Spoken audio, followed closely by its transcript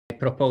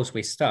propose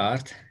we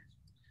start.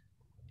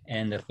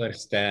 And the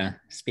first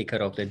speaker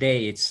of the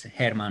day, it's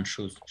Hermann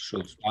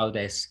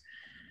Schulz-Baldes.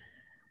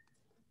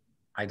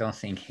 I don't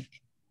think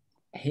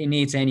he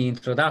needs any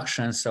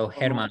introduction, so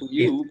Hermann. To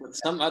you, but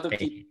some other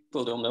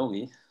people don't know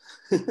me.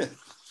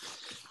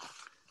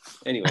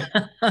 Anyway,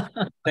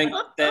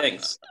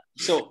 thanks.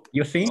 So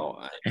you think?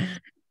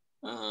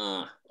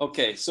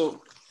 Okay,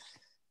 so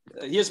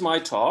here's my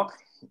talk.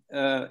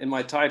 In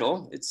my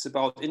title, it's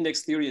about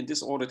index theory and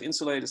disordered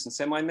insulators and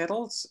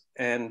semimetals,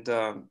 and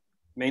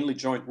mainly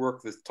joint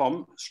work with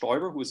Tom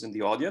Stoiber, who is in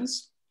the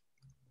audience.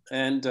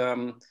 And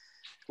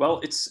well,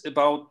 it's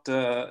about,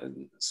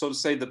 so to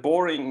say, the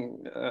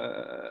boring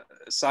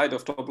side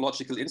of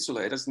topological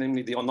insulators,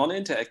 namely the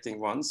non-interacting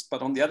ones.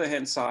 But on the other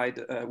hand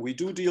side, we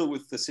do deal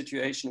with the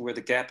situation where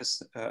the gap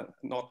is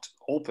not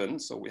open.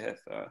 So we have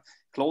a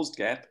closed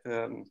gap,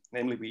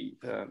 namely we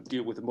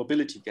deal with the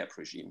mobility gap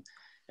regime.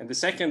 And the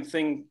second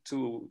thing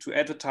to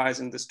advertise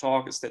in this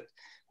talk is that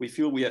we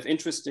feel we have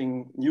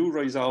interesting new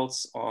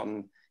results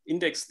on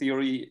index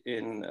theory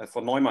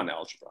for Neumann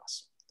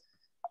algebras.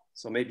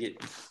 So maybe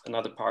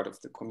another part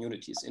of the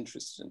community is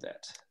interested in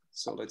that.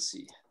 So let's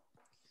see.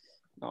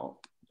 Now,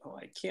 oh,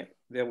 I can't,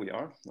 there we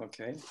are,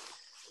 okay.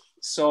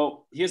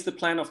 So here's the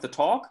plan of the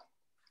talk.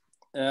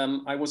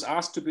 I was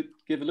asked to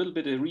give a little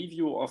bit of a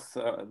review of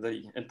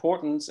the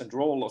importance and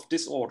role of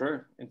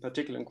disorder, in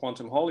particular in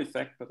quantum Hall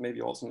effect, but maybe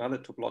also in other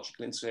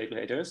topological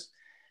insulators.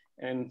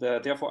 And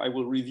therefore I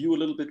will review a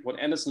little bit what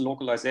Anderson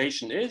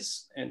localization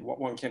is and what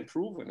one can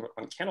prove and what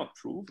one cannot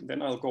prove. And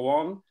then I'll go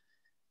on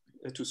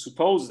to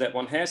suppose that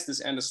one has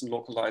this Anderson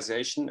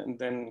localization and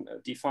then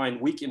define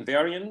weak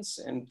invariance.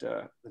 And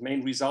the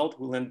main result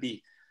will then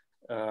be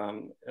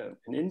an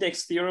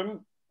index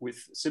theorem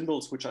with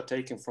symbols which are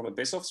taken from a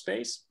Bezoff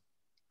space.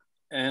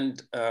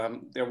 And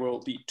there will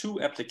be two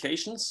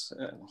applications.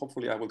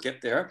 Hopefully I will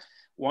get there.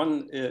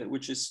 One,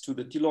 which is to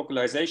the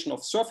delocalization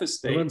of surface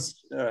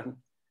states.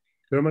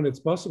 Hermann, it's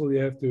possible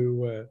you have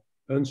to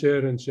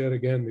unshare and share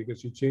again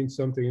because you changed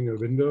something in your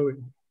window.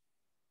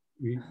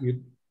 We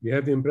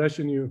have the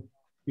impression you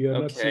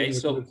are not seeing. Okay,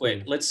 so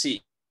wait, let's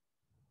see.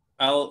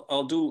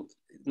 I'll do,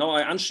 no,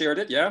 I unshared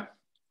it, yeah?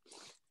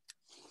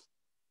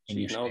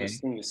 Gee, now this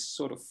thing is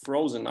sort of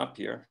frozen up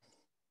here.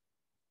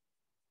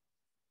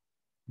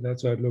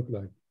 That's how it looked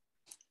like.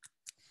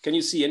 Can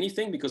you see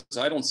anything? Because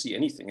I don't see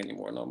anything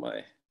anymore. No,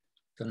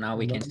 so now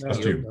we can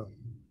see you. No.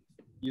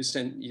 You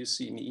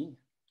see me?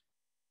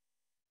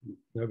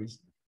 No, we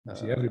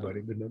see everybody,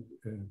 but not.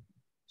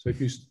 So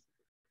if you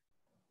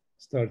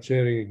start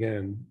sharing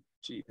again,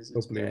 gee, this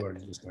hopefully it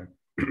works this time.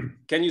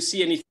 Can you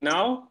see anything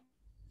now?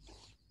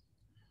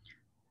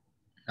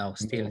 No,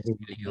 still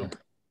you.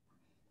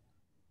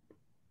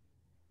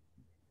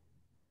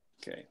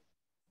 Okay.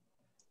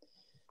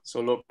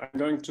 So look, I'm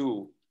going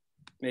to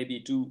maybe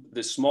do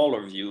the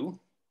smaller view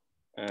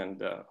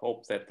and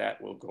hope that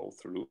that will go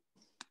through.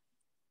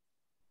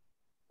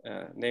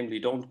 Namely,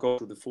 don't go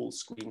to the full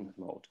screen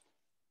mode.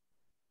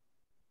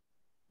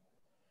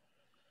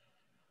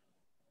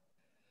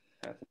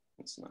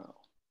 Happens now.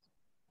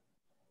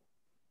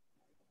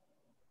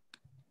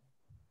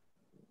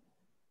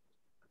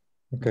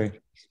 Okay.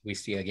 We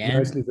see again.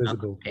 Nicely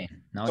visible. Okay.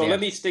 Now so let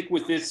me stick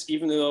with this,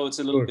 even though it's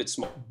a little bit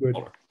smaller. Good.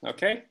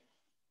 Okay.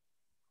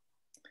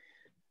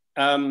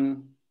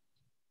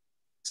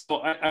 So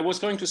I was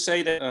going to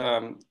say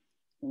that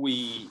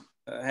we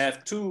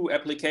have two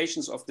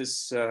applications of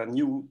this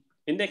new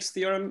index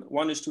theorem.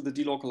 One is to the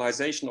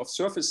delocalization of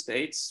surface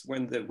states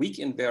when the weak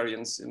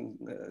invariants in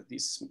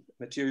these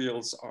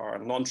materials are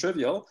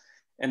non-trivial.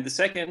 And the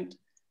second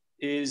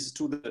is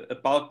to the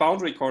bulk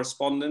boundary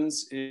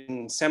correspondence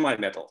in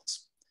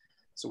semimetals.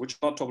 So which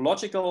are not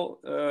topological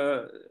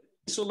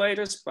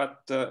insulators,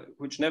 but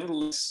which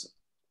nevertheless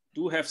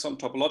do have some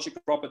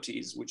topological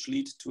properties which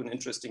lead to an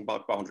interesting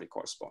bulk boundary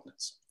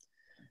correspondence.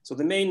 So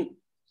the main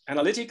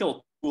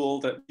analytical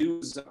tool that we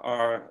use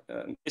are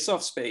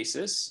Bezoff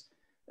spaces.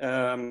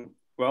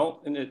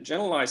 Well, in a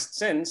generalized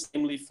sense,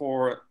 namely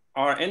for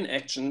Rn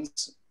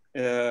actions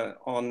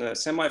on a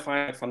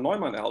semi-finite von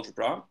Neumann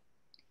algebra.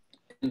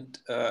 And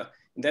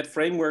in that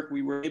framework,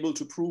 we were able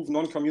to prove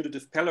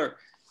non-commutative Peller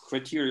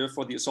criteria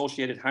for the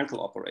associated Hankel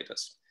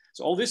operators.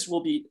 So all this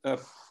will be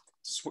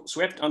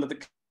swept under the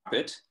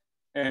carpet.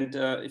 And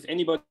if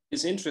anybody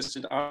is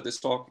interested after this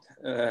talk,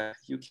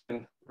 you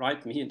can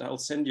write me and I'll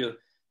send you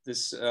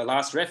this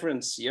last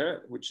reference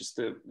here, which is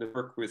the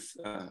work with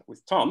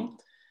Tom,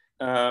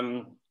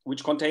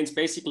 which contains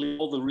basically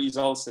all the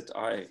results that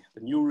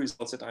the new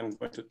results that I'm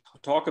going to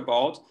talk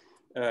about.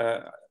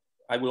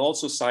 I will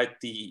also cite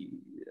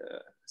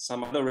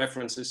some other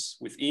references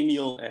with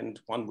Emil and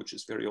one which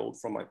is very old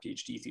from my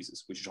PhD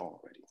thesis with Jean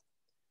already.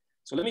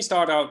 So let me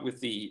start out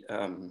with the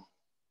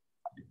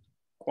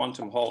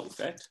quantum Hall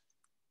effect.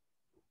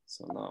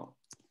 So now,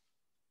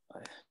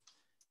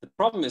 the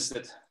problem is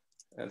that,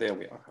 there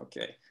we are,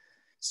 okay.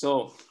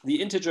 So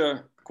the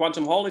integer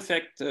quantum Hall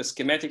effect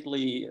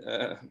schematically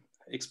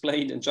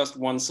explained in just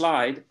one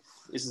slide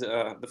is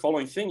the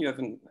following thing. You have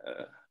an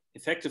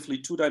effectively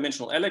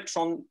two-dimensional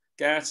electron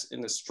gas in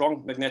a strong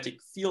magnetic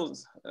field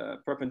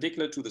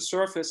perpendicular to the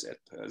surface at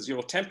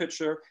 0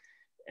 temperature.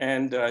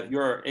 And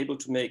you're able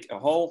to make a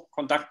Hall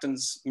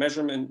conductance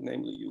measurement,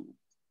 namely you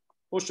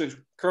push a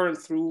current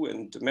through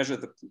and measure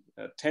the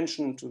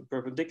tension to the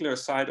perpendicular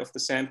side of the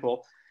sample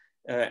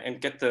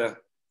and get the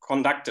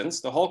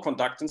conductance, the Hall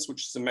conductance,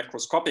 which is a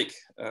macroscopic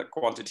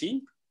quantity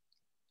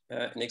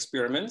in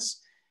experiments.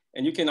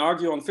 And you can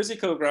argue on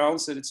physical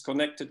grounds that it's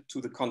connected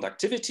to the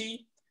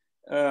conductivity,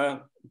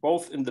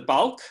 both in the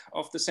bulk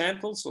of the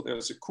sample. So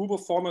there's a Kubo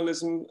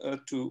formalism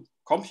to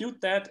compute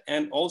that,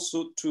 and also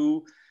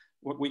to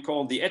what we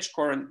call the edge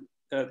current,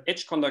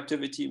 edge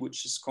conductivity,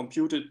 which is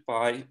computed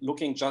by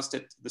looking just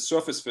at the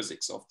surface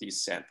physics of these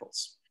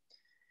samples.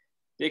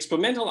 The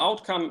experimental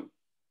outcome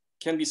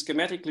can be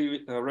schematically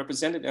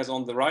represented as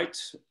on the right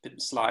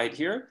slide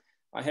here.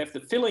 I have the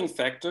filling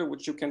factor,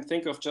 which you can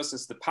think of just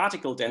as the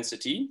particle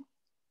density,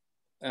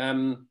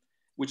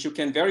 which you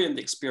can vary in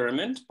the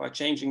experiment by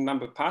changing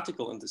number of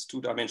particles in this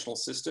two-dimensional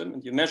system.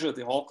 And you measure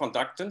the Hall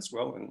conductance,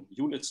 well, in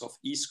units of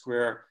E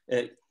square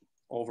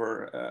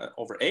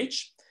over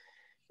H.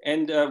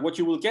 And what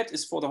you will get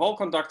is for the Hall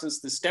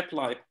conductance, the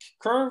step-like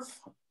curve.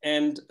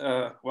 And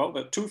well,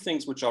 there are two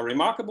things which are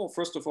remarkable.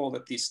 First of all,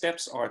 that these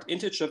steps are at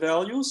integer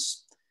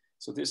values.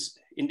 So this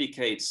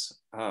indicates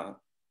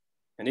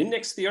an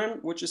index theorem,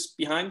 which is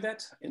behind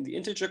that in the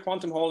integer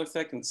quantum Hall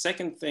effect. And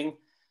second thing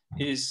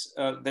is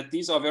that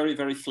these are very,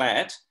 very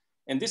flat.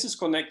 And this is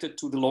connected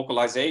to the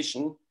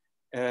localization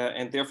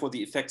and therefore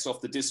the effects of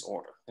the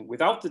disorder. And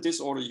without the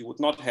disorder, you would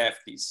not have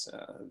these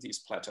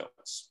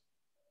plateaus.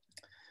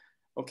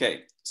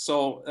 Okay,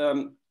 so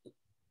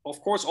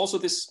of course, also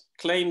this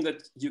claim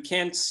that you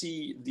can't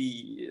see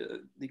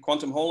the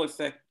quantum Hall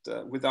effect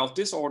without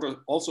disorder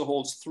also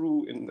holds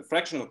true in the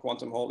fractional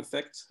quantum Hall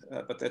effect,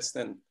 but that's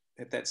then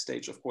at that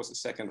stage, of course, a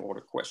second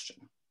order question.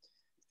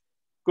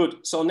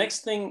 Good, so next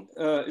thing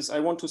is I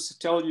want to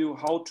tell you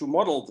how to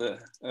model the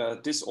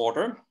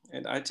disorder.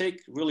 And I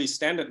take really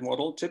standard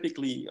model,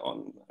 typically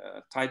on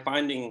tight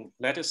binding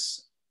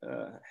lattice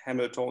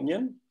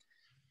Hamiltonian.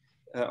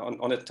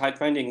 On a tight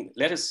binding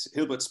lattice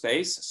Hilbert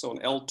space, so an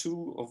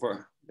L2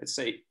 over, let's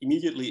say,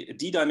 immediately a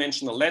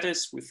d-dimensional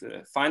lattice with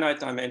a finite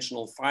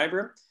dimensional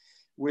fiber,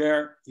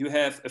 where you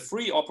have a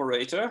free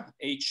operator,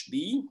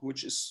 HB,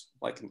 which is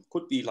like,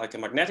 could be like a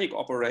magnetic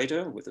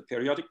operator with a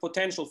periodic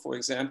potential, for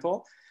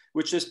example,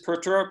 which is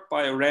perturbed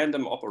by a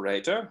random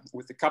operator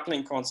with the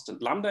coupling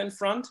constant lambda in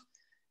front.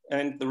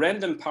 And the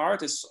random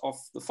part is of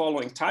the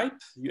following type.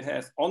 You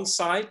have on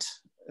site,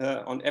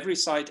 on every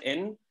site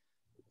n,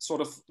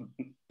 sort of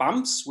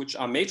bumps, which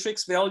are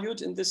matrix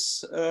valued in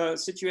this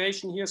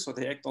situation here. So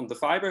they act on the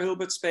fiber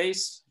Hilbert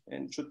space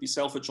and should be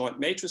self-adjoint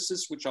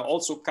matrices, which are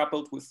also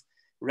coupled with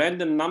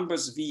random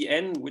numbers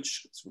Vn,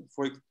 which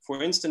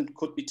for instance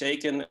could be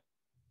taken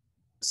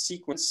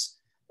sequence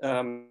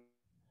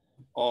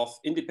of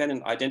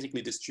independent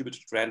identically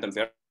distributed random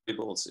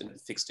variables in a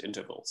fixed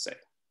interval, say.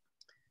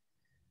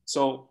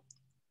 So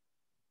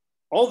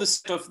all the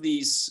set of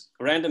these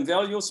random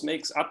values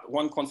makes up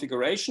one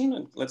configuration,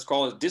 and let's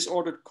call it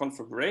disordered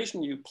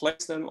configuration. You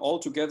place them all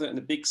together in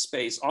a big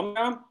space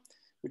omega,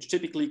 which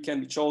typically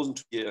can be chosen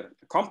to be a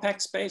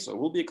compact space, or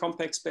will be a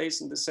compact space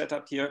in the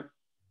setup here.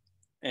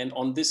 And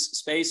on this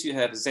space, you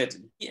have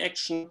ZD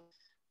action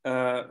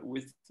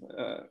with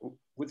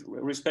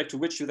respect to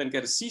which you then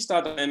get a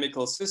C-star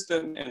dynamical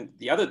system. And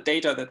the other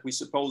data that we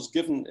suppose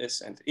given is,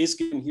 and is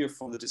given here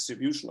from the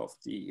distribution of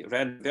the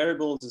random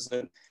variables, is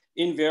an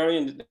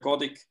invariant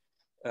ergodic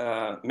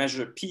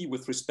measure P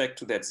with respect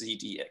to that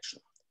ZD action.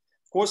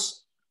 Of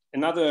course,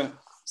 another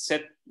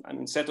set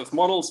of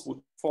models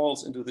would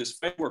falls into this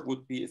framework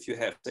would be if you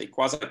have, say,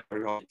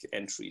 quasi-periodic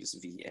entries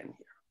Vn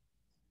here.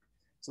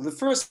 So the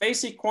first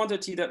basic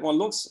quantity that one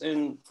looks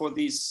in for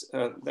these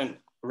then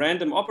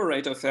random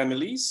operator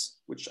families,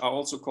 which are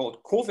also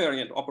called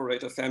covariant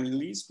operator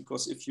families,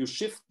 because if you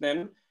shift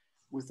them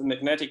with the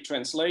magnetic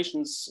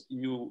translations,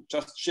 you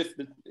just shift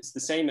it. It's the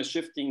same as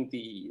shifting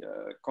the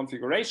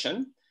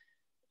configuration.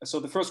 So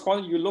the first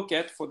quantity you look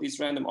at for these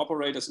random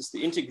operators is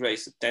the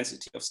integrated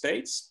density of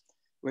states,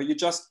 where you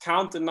just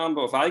count the number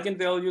of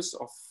eigenvalues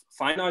of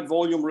finite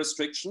volume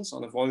restrictions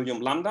on a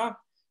volume lambda,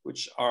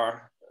 which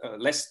are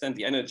less than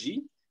the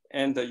energy.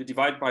 And you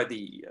divide by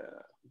the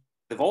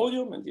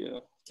volume, and you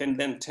can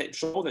then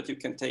show that you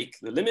can take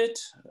the limit,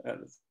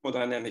 the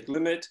thermodynamic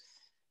limit,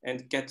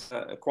 and get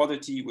a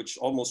quantity which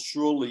almost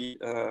surely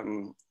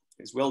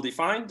is well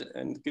defined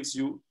and gives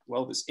you,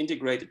 well, this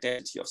integrated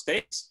density of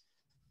states,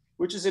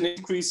 which is an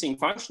increasing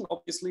function,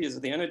 obviously, as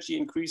the energy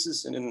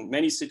increases. And in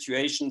many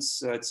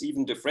situations, it's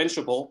even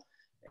differentiable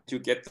to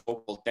get the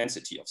local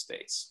density of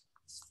states.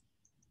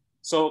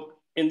 So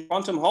in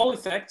quantum Hall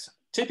effect,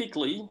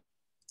 typically,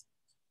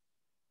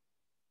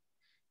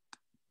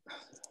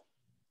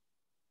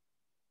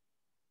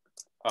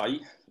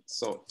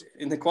 so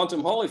in the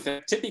quantum Hall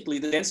effect, typically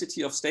the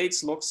density of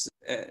states looks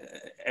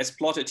as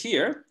plotted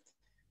here.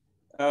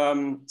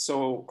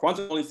 So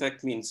quantum Hall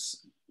effect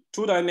means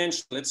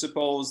two-dimensional. Let's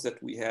suppose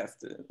that we have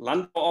the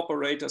lambda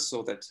operator,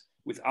 so that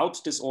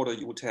without disorder,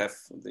 you would have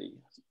the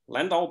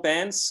Landau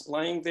bands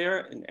lying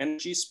there in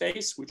energy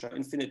space, which are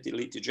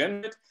infinitely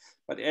degenerate.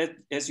 But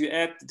as you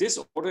add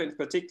disorder, in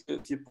particular,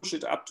 if you push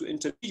it up to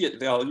intermediate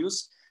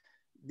values,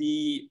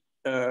 the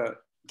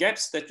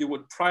gaps that you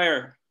would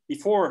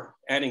before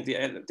adding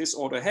the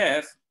disorder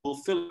have will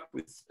fill up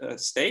with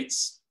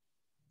states.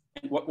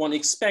 And what one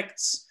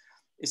expects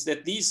is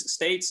that these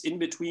states in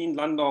between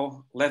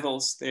Landau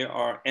levels, they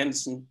are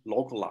Anderson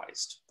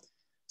localized.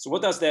 So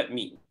what does that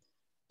mean?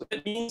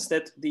 That means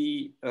that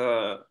the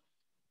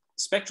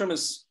spectrum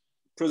is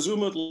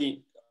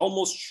presumably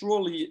almost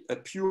surely a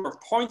pure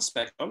point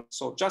spectrum,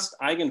 so just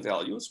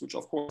eigenvalues, which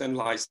of course then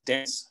lies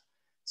dense,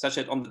 such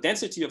that on the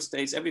density of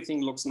states,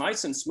 everything looks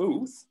nice and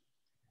smooth.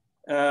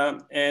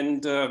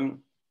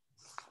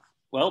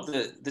 Well,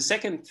 the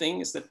second thing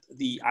is that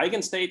the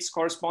eigenstates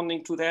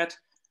corresponding to that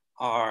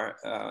are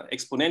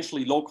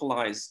exponentially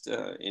localized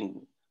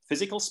in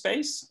physical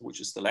space, which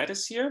is the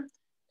lattice here.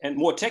 And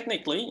more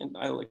technically, and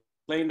I'll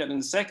explain that in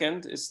a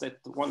second, is that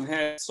one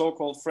has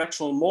so-called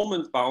fractional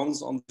moment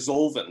bounds on the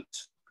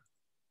solvent.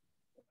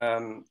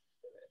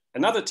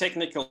 Another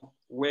technical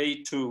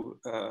way to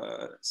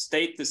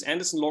state this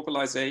Anderson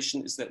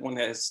localization is that one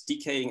has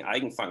decaying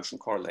eigenfunction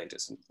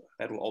correlators, and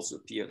that will also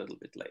appear a little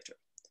bit later.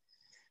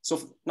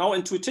 So now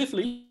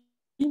intuitively,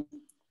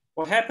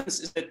 what happens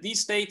is that these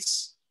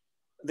states,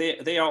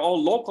 they are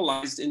all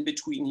localized in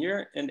between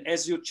here. And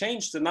as you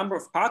change the number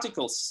of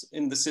particles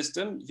in the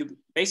system, you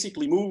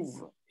basically move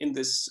in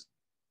this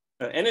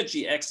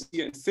energy axis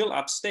here and fill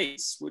up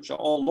states, which are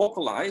all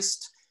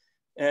localized,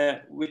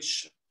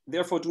 which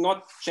therefore do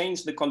not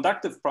change the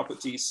conductive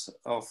properties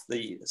of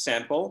the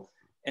sample.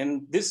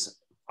 And this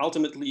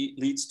ultimately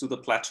leads to the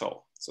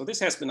plateau. So this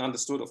has been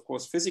understood, of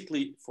course,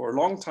 physically for a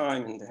long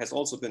time, and has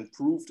also been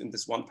proved in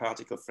this one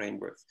particle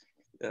framework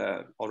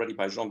already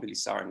by Jean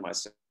Bélissard and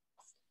myself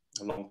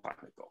a long time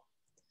ago.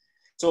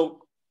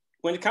 So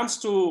when it comes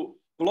to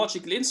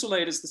topological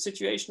insulators, the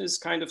situation is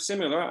kind of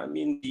similar. I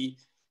mean,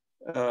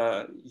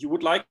 you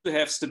would like to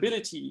have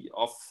stability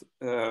of,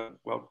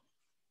 well,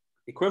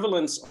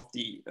 equivalence of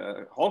the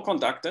Hall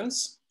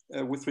conductance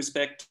with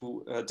respect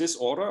to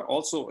disorder,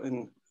 also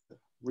in a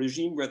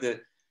regime where the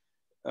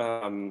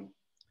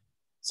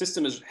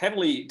system is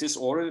heavily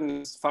disordered.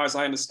 And as far as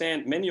I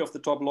understand, many of the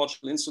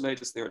topological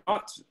insulators, they're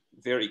not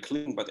very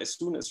clean, but as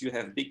soon as you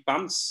have big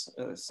bumps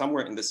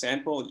somewhere in the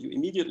sample, you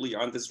immediately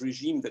are in this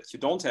regime that you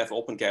don't have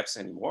open gaps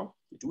anymore.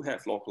 You do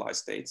have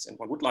localized states, and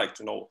one would like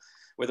to know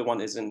whether one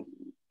is in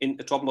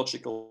a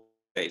topological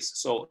phase.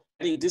 So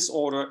adding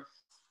disorder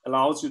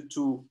allows you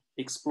to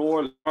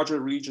explore a larger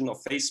region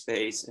of phase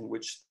space in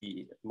which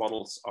the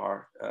models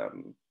are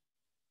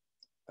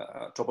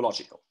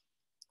topological.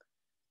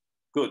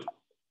 Good.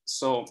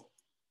 So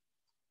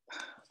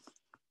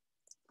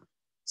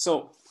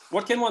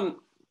what can one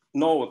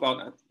know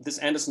about this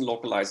Anderson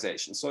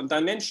localization? So in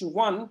dimension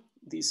 1,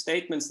 these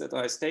statements that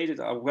I stated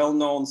are well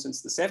known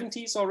since the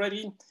 70s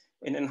already.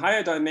 And in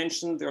higher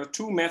dimension, there are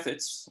two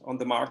methods on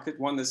the market.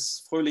 One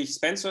is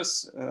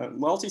Fröhlich-Spencer's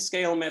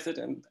multi-scale method,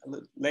 and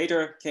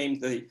later came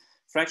the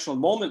fractional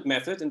moment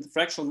method. And the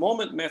fractional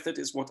moment method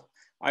is what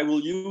I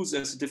will use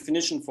as a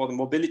definition for the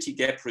mobility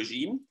gap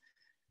regime.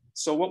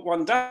 So what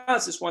one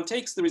does is one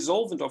takes the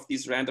resolvent of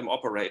these random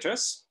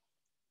operators,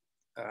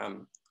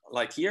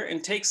 like here,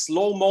 and takes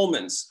low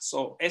moments.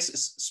 So S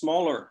is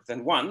smaller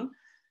than 1.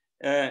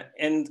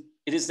 And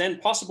it is then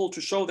possible to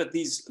show that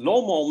these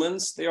low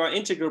moments, they are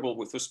integrable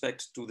with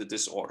respect to the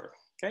disorder.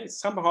 Okay, it's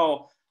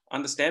somehow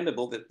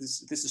understandable that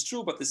this is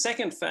true. But the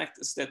second fact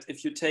is that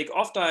if you take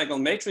off-diagonal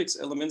matrix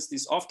elements,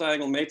 these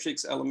off-diagonal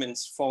matrix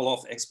elements fall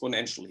off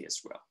exponentially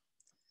as well.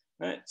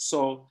 Right?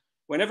 So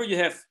whenever you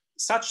have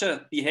such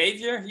a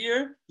behavior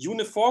here,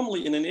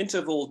 uniformly in an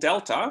interval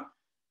delta,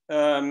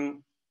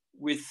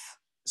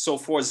 so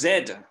for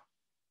Z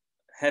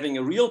having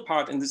a real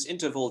part in this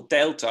interval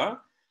delta,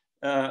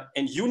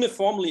 and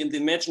uniformly in the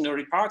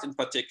imaginary part in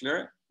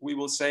particular, we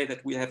will say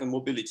that we have a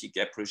mobility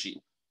gap regime.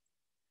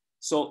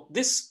 So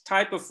this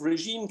type of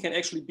regime can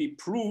actually be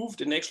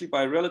proved, and actually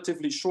by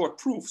relatively short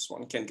proofs,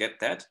 one can get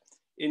that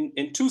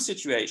in two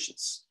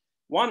situations.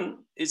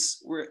 One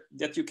is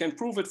that you can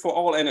prove it for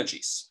all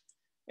energies,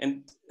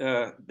 and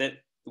that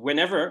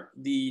whenever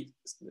the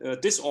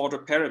disorder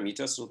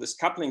parameter, so this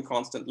coupling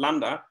constant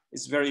lambda,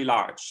 is very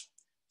large.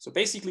 So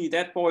basically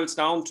that boils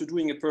down to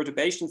doing a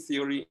perturbation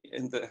theory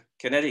in the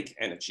kinetic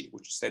energy,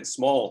 which is then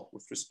small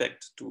with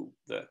respect to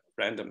the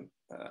random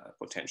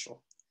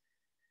potential.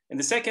 And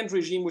the second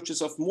regime, which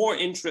is of more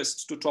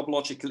interest to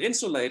topological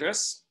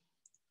insulators,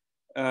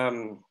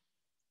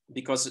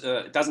 because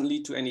it doesn't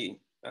lead to any,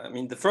 I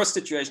mean, the first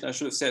situation I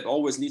should have said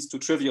always leads to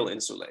trivial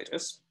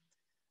insulators,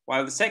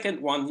 while the second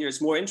one here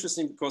is more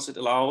interesting because it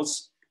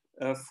allows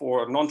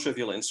for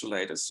non-trivial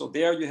insulators. So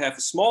there you have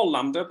a small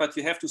lambda, but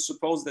you have to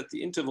suppose that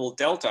the interval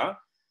delta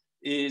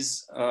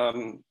is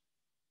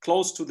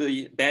close to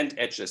the band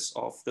edges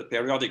of the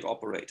periodic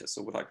operator,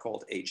 so what I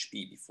called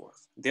HB before.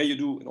 There you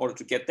do, in order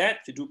to get that,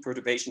 you do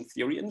perturbation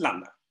theory in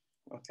lambda,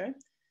 okay?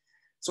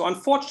 So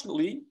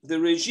unfortunately, the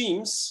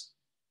regimes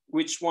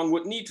which one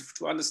would need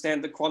to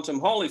understand the quantum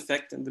Hall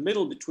effect in the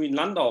middle between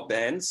Landau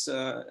bands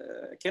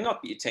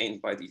cannot be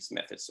attained by these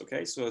methods,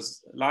 okay? So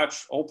it's a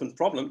large open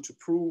problem to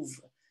prove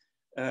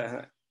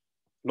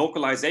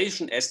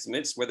localization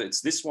estimates, whether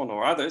it's this one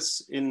or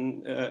others,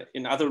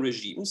 in other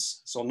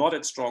regimes, so not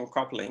at strong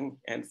coupling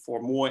and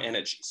for more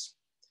energies.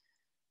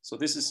 So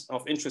this is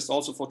of interest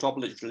also for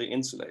topological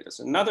insulators.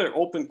 Another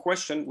open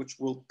question, which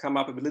will come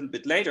up a little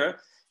bit later,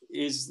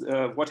 is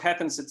what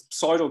happens at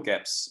pseudo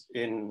gaps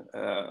in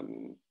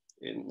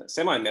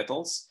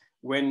semi-metals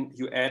when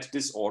you add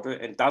disorder,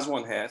 and does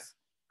one have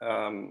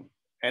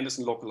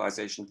Anderson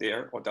localization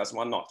there or does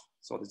one not?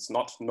 So it's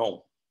not known.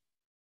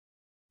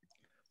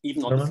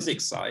 Even on the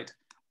physics side,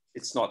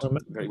 it's not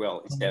very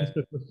well established.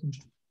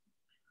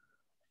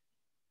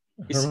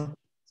 May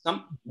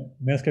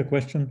I ask a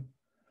question?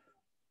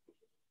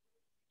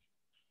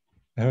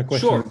 I have a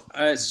question.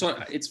 Sure. So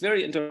it's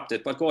very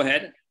interrupted, but go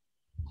ahead.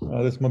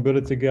 This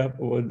mobility gap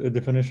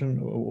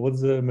definition,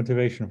 what's the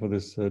motivation for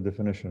this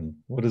definition?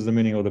 What is the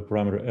meaning of the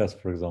parameter S,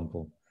 for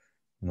example?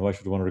 And why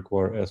should one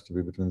require S to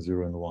be between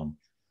 0 and 1?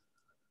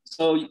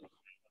 So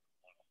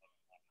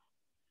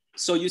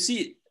you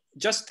see,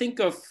 just think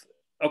of,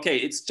 okay,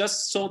 it's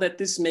just so that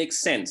this makes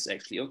sense,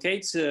 actually, okay?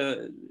 It's,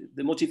 the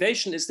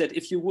motivation is that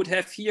if you would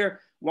have here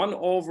 1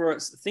 over,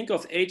 think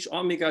of H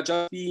omega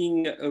just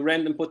being a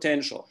random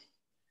potential.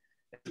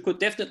 You could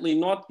definitely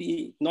not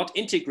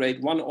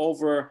integrate 1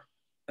 over,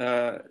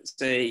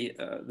 say,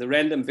 the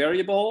random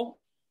variable,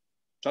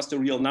 just a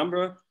real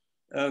number,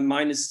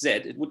 minus Z.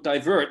 It would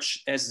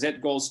diverge as Z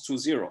goes to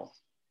 0.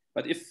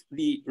 But if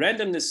the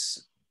randomness,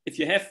 if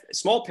you have a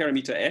small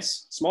parameter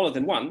S, smaller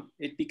than 1,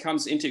 it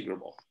becomes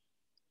integrable.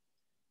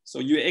 So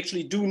you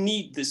actually do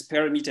need this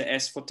parameter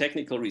S for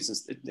technical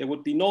reasons. There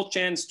would be no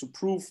chance to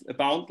prove a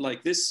bound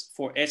like this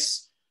for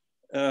S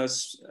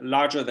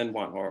larger than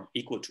 1 or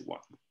equal to 1.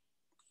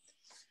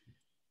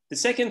 The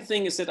second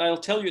thing is that I'll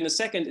tell you in a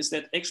second is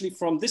that actually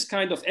from this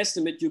kind of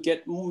estimate, you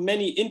get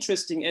many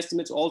interesting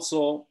estimates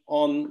also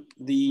on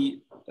the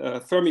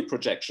Fermi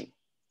projection.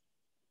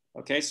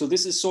 Okay, so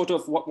this is sort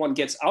of what one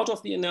gets out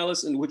of the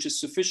analysis and which is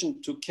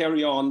sufficient to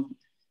carry on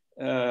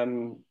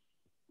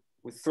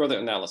with further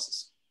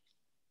analysis.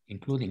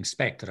 Including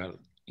spectral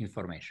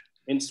information.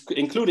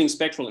 Including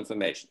spectral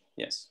information,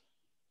 yes.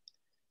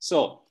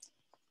 So,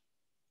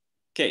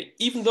 okay,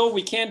 even though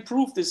we can't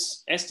prove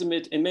this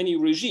estimate in many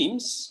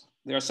regimes,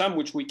 there are some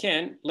which we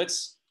can.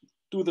 Let's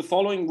do the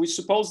following. We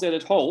suppose that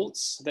it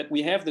holds, that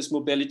we have this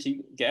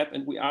mobility gap,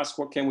 and we ask,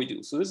 what can we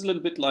do? So this is a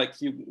little bit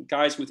like you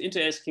guys with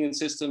inter-Eskingen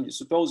system. You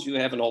suppose you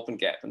have an open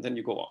gap, and then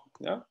you go on.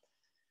 Yeah.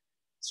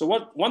 So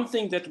one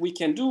thing that we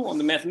can do on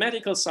the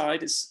mathematical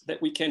side is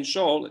that we can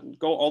show, and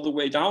go all the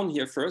way down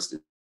here first,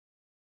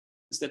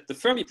 is that the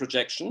Fermi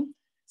projection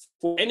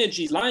for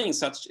energies lying in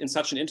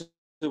such an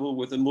interval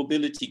with a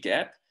mobility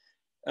gap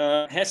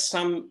has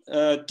some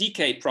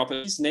decay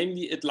properties,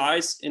 namely it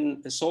lies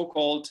in a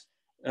so-called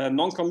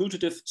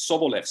non-commutative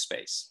Sobolev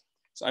space.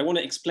 So I want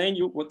to explain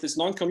you what this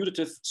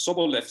non-commutative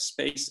Sobolev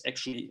space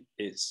actually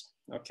is,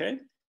 okay?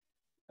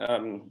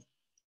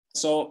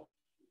 So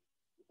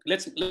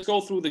let's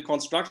go through the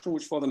construction,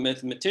 which for the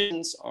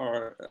mathematicians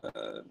are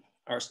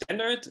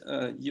standard.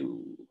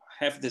 You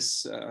have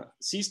this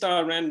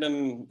C-star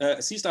random,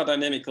 C-star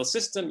dynamical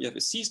system, you have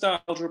a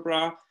C-star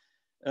algebra,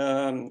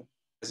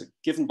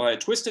 given by a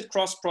twisted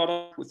cross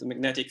product with a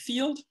magnetic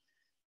field.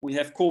 We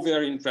have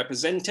covariant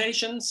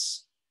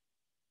representations.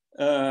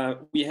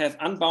 We have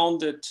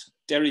unbounded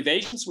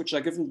derivations, which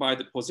are given by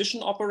the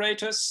position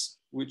operators,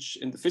 which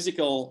in the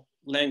physical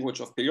language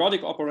of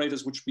periodic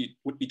operators, which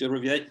would be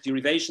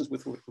derivations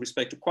with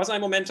respect to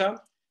quasi-momenta.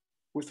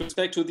 With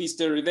respect to these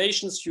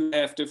derivations, you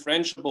have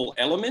differentiable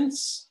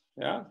elements.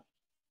 Yeah.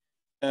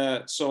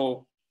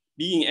 So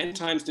being n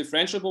times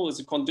differentiable is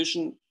a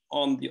condition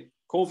on the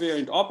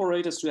covariant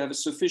operators to have a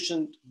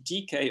sufficient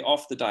decay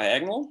of the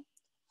diagonal.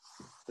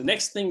 The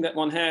next thing that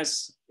one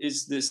has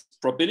is this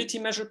probability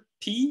measure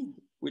P,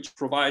 which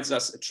provides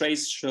us a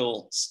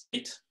tracial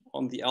state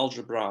on the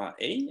algebra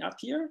A up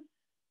here,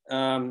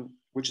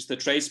 which is the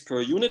trace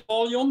per unit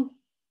volume,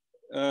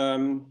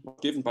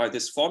 given by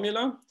this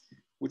formula,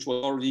 which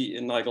was already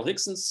in Nigel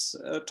Hickson's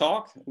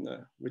talk,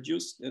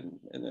 reduced in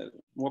a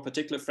more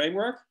particular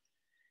framework.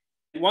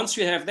 And once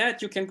you have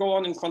that, you can go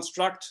on and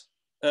construct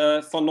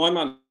von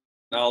Neumann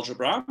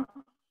algebra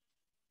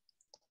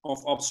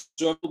of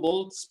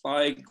observables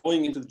by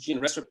going into the G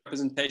and rest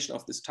representation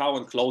of this tau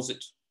and close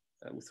it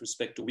with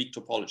respect to weak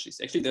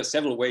topologies. Actually, there are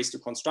several ways to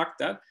construct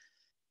that.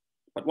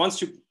 But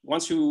once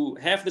you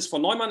have this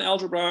von Neumann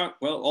algebra,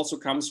 well, it also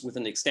comes with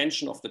an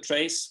extension of the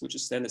trace, which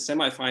is then a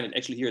semi-finite.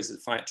 Actually, here is a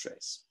finite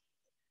trace.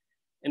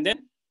 And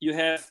then you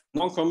have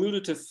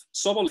non-commutative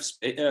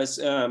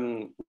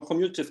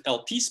commutative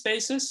LP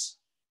spaces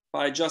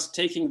by just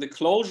taking the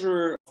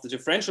closure of the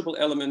differentiable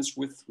elements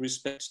with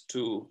respect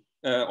to,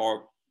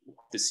 or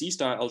the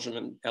C-star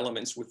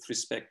elements with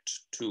respect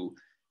to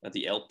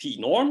the LP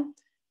norm.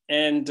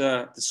 And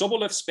the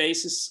Sobolev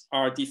spaces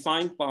are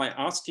defined by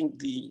asking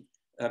the,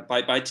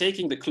 by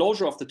taking the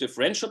closure of the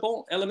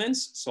differentiable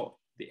elements. So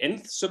the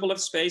nth Sobolev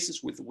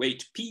spaces with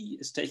weight P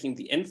is taking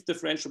the nth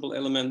differentiable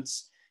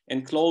elements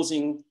and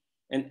closing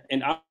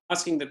and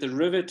asking that the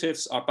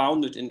derivatives are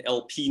bounded in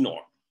LP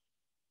norm.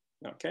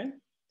 Okay,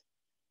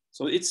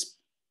 so it's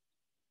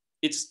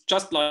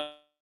just like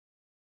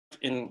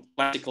in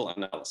classical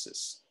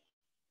analysis.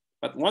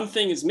 But one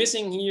thing is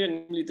missing here,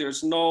 namely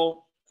there's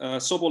no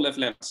Sobolev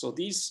lemma. So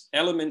these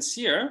elements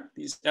here,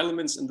 these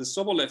elements in the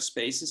Sobolev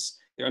spaces,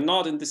 they are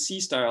not in the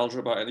C-star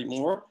algebra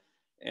anymore.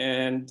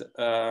 And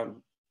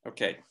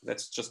okay,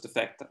 that's just the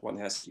fact that one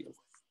has to deal with.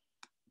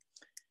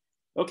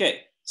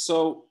 Okay,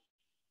 so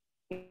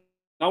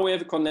now we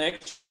have a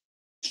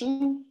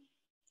connection.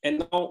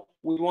 And now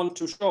we want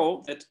to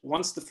show that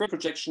once the first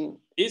projection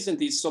is in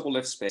these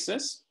Sobolev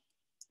spaces,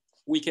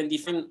 we can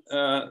define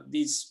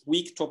these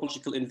weak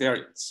topological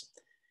invariants.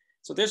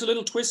 So there's a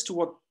little twist to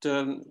what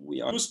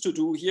we are used to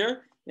do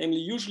here.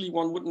 Namely, usually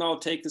one would now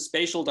take the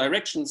spatial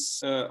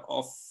directions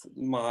of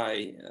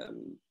my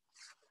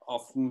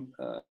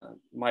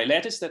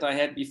lattice that I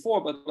had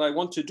before. But what I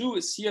want to do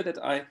is here that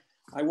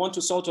I want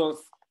to sort of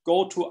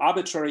go to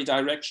arbitrary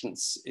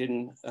directions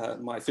in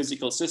my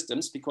physical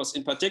systems, because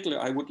in particular,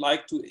 I would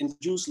like to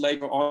introduce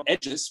later on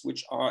edges,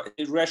 which are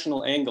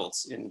irrational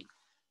angles in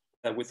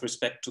with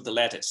respect to the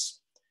lattice.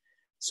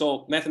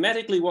 So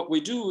mathematically, what we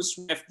do is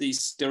we have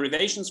these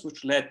derivations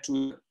which led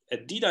to a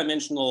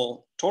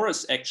d-dimensional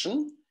torus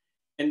action,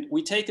 and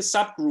we take a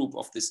subgroup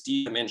of this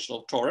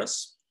d-dimensional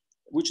torus,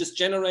 which is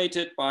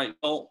generated by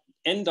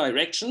n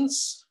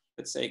directions,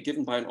 let's say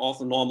given by an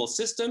orthonormal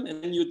system,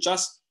 and then you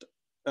just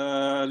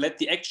let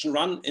the action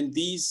run in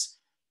these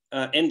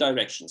n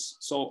directions.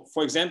 So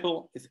for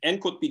example, if n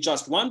could be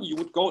just one, you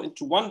would go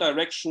into one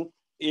direction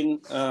in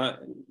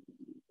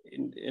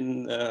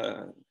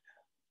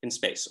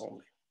space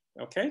only.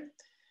 Okay.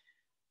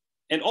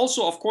 And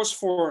also, of course,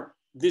 for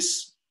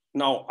this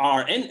now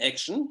Rn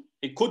action,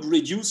 it could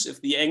reduce if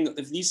the angle,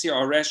 if these here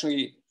are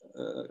rationally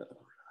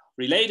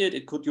related,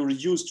 it could be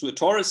reduced to a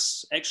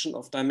torus action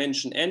of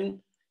dimension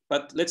n.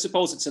 But let's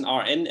suppose it's an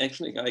Rn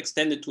action, I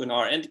extend it to an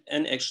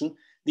Rn action.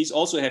 These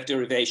also have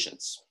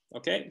derivations.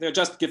 Okay, they're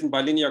just given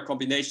by linear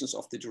combinations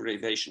of the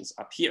derivations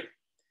up here.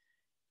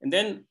 And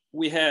then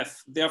we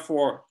have,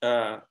 therefore,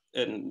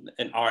 an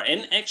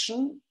Rn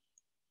action,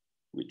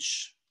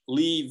 which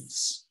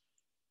leaves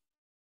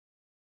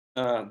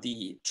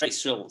the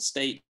tracial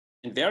state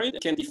invariant.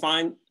 It can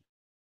define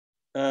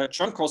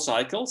Cherenkov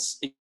cycles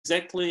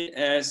exactly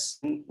as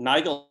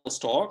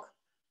Naegel-Stork.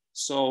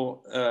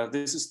 So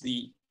this is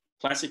the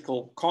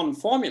classical Kohn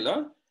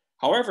formula.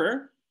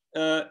 However,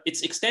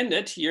 it's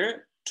extended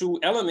here to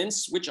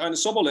elements which are in a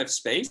Sobolev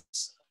space,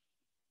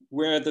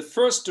 where the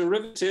first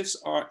derivatives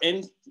lie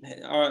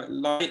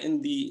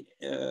in the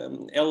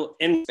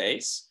Ln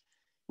space,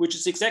 which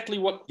is exactly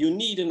what you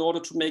need in order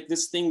to make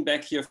this thing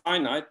back here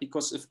finite,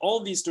 because if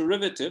all these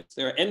derivatives,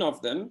 there are n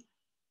of them,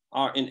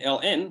 are in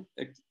Ln,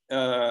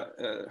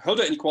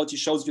 Hölder inequality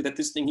shows you that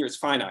this thing here is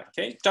finite,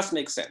 okay? It just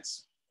makes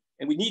sense.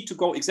 And we need to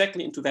go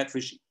exactly into that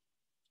regime.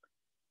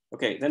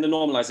 Okay, then the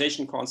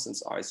normalization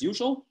constants are as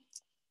usual.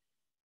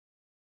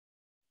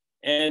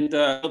 And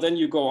then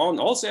you go on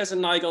also as a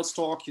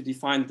Naegel-Stork, you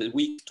define the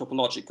weak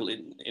topological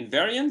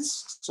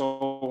invariance.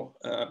 So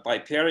by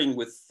pairing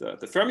with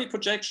the Fermi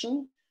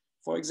projection,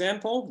 for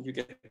example, you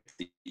get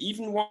the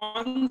even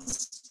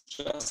ones,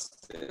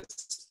 just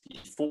as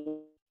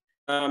before.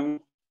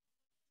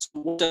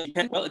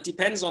 Well, it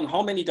depends on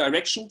how many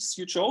directions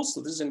you chose.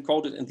 So this is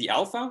encoded in the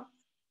alpha.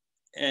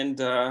 And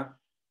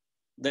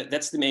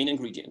that's the main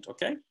ingredient,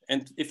 okay?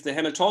 And if the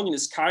Hamiltonian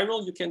is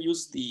chiral, you can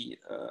use the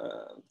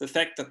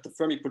fact that the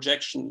Fermi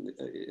projection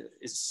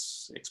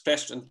is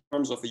expressed in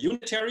terms of a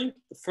unitary,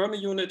 the Fermi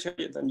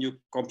unitary, then you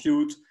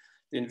compute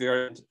the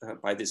invariant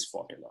by this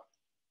formula,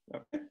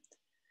 okay?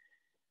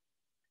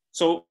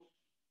 So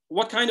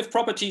what kind of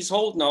properties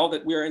hold now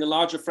that we are in a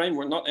larger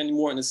framework, not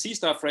anymore in a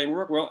C-star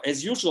framework? Well,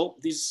 as usual,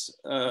 these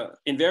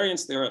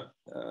invariants, they're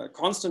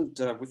constant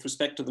with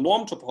respect to the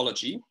norm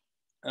topology.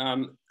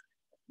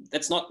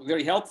 That's not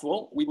very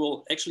helpful. We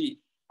will actually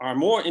are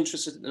more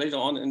interested later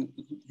on in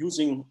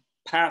using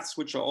paths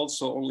which are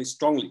also only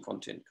strongly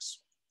continuous.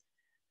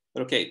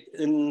 But okay,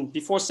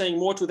 before saying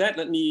more to that,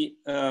 let me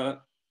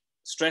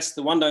stress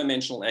the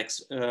one-dimensional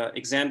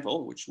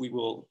example, which we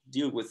will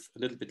deal with a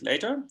little bit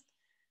later.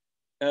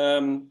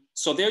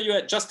 So there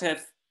you just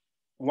have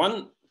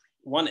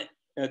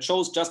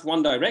chose just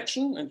one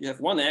direction, and you have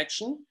one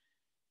action,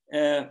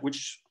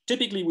 which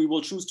typically we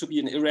will choose to be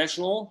an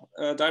irrational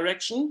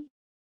direction.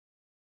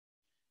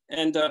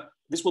 And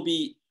this will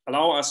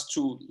allow us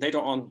to later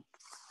on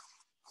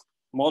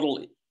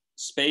model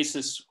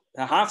spaces,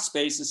 half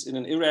spaces in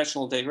an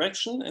irrational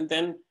direction. And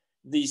then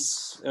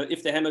these,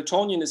 if the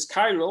Hamiltonian is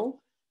chiral,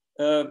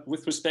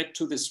 with respect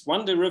to this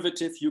one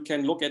derivative, you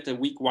can look at the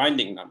weak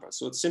winding number.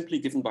 So it's simply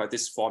given by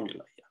this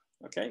formula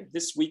here, okay?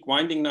 This weak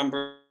winding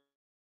number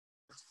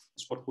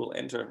is what we'll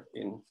enter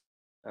in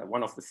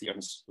one of the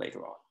theorems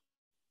later on.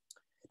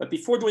 But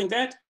before doing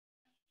that,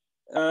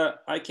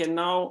 I can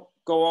now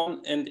go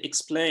on and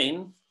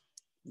explain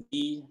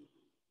the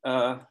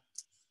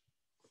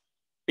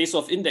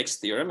Bezoff index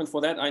theorem. And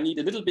for that, I need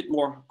a little bit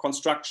more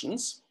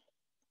constructions.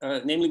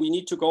 Namely, we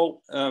need to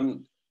go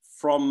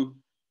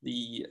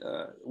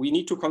we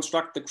need to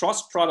construct the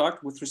cross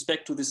product with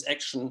respect to this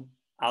action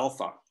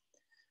alpha.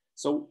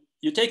 So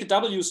you take a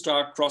W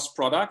star cross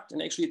product,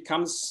 and actually it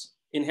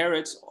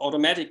inherits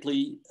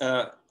automatically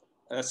a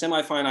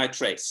semi-finite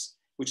trace,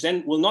 which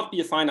then will not be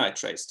a finite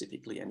trace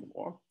typically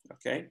anymore.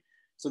 Okay,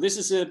 so this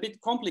is a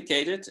bit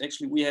complicated.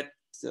 Actually, we had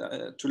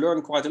to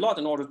learn quite a lot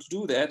in order to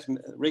do that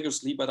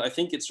rigorously, but I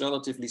think it's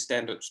relatively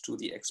standard to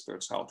the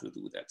experts how to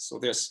do that. So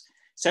there's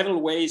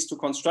several ways to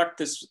construct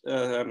this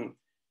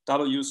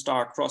W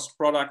star cross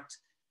product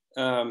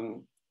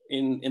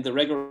in the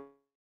regular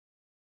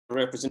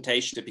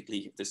representation.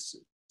 Typically, this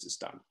is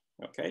done.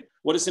 Okay.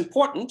 What is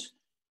important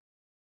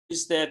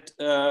is that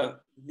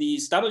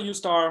these W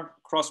star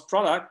cross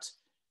product,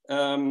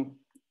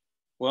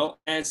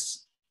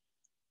 has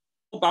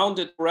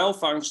bounded Borel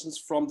functions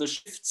from the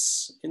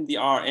shifts in the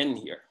Rn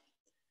here,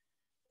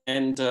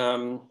 and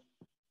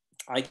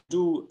I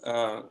do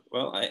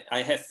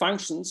I have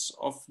functions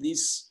of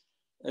these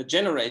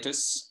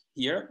generators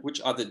here,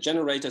 which are the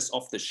generators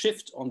of the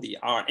shift on the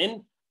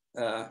Rn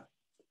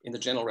in the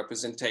general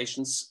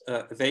representations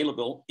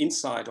available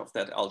inside of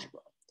that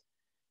algebra.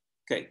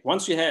 Okay,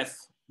 once you have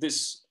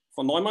this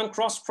von Neumann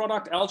cross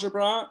product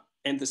algebra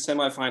and the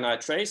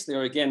semi-finite trace, they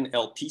are again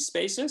LP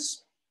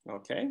spaces.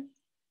 Okay,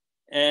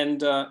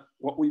 and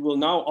what we will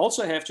now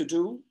also have to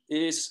do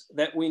is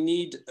that we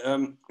need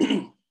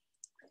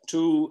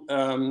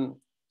to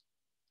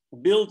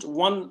build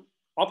one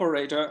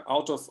operator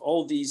out of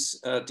all these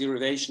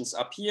derivations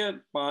up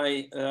here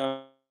by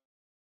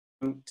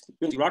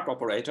Dirac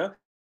operator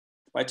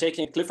by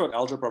taking a Clifford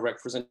algebra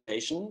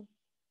representation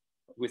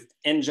with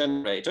n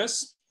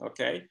generators.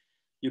 Okay,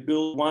 you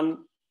build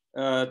one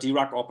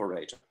Dirac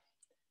operator.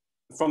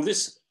 From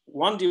this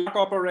one Dirac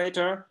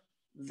operator,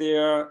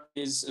 there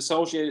is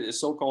associated a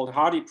so-called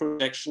Hardy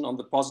projection on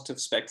the positive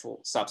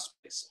spectral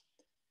subspace.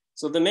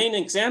 So the main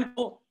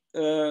example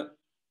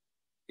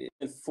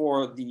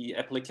for the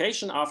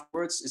application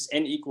afterwards is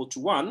n equal to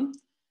 1,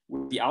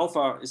 where the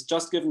alpha is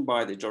just given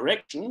by the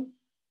direction.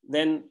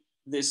 Then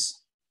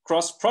this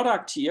cross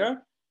product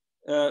here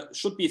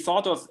should be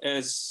thought of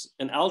as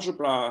an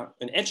algebra,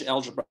 an edge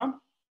algebra,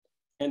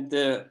 and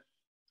the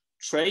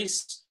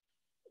trace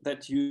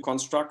that you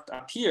construct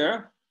up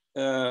here,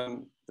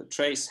 the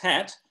trace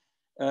hat,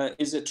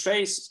 is a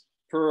trace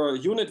per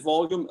unit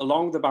volume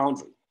along the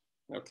boundary.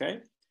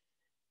 Okay.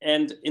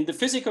 And in the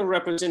physical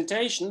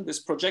representation,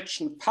 this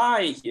projection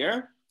pi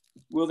here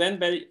will then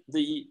be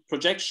the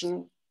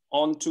projection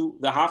onto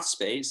the half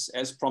space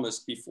as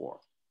promised before.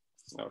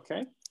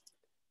 Okay.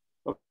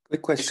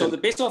 Quick question. So the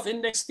Bezoff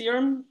index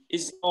theorem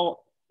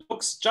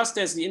looks just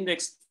as the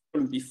index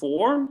theorem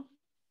before,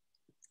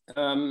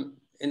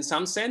 in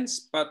some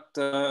sense, but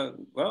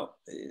well,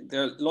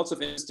 there are lots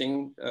of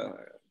interesting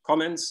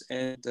comments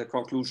and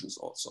conclusions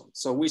also.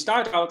 So we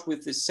start out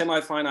with this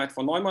semi-finite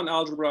von Neumann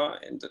algebra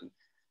and an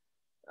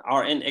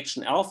Rn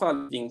action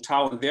alpha being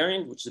tau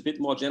invariant, which is a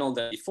bit more general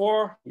than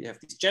before. We have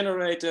these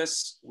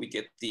generators, we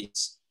get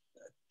these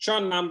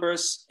Chern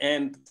numbers,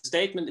 and the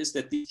statement is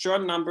that these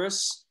Chern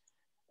numbers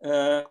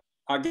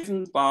are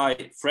given by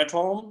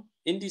Fredholm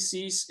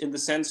indices in the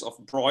sense of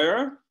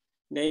Breuer,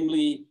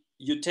 namely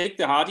you take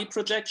the Hardy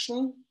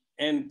projection,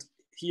 and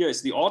here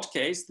is the odd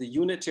case, the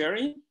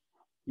unitary.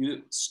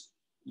 You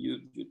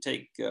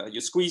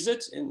squeeze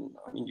it in.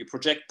 I mean, you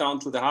project down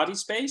to the Hardy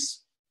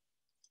space,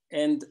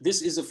 and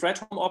this is a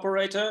Fredholm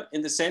operator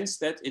in the sense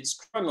that its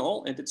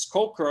kernel and its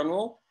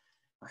co-kernel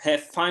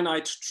have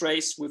finite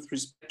trace with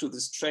respect to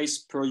this trace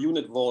per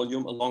unit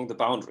volume along the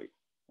boundary.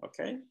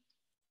 Okay.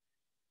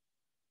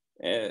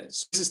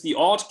 So this is the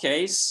odd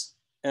case.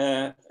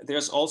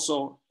 There's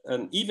also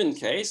an even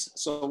case.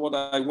 So what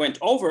I went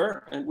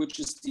over, and which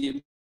is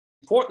the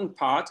important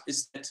part,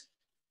 is that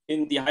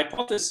in the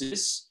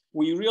hypothesis,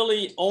 we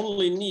really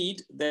only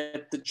need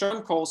that the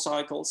Chern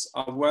co-cycles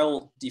are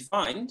well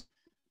defined,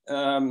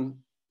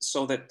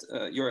 so that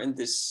you're in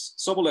this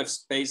Sobolev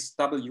space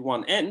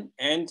W1n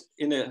and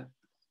in a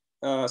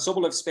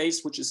Sobolev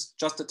space which is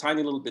just a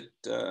tiny little bit,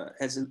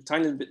 has a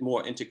tiny little bit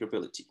more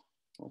integrability.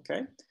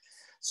 Okay.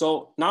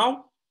 So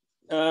now,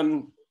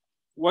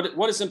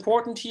 what is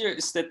important here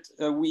is that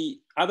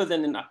we, other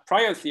than in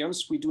prior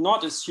theorems, we do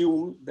not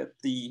assume that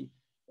the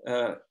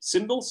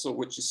symbol, so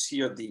which is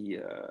here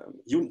the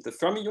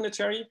Fermi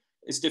unitary,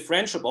 is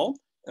differentiable,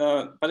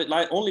 but it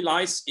only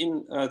lies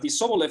in the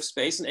Sobolev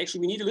space, and actually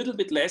we need a little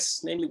bit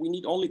less, namely we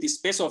need only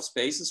these Bezoff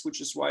spaces,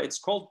 which is why it's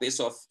called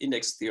Bezoff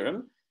index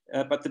theorem,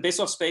 but the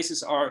Bezoff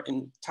spaces are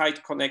in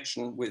tight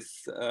connection with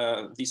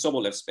the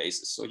Sobolev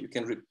spaces, so you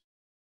can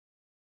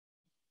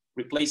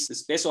replace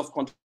this Bezoff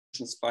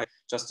conditions by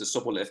just a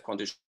Sobolev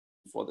condition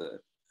for the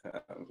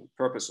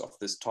purpose of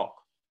this talk.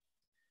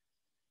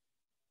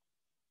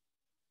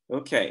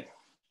 Okay,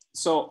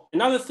 so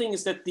another thing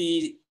is that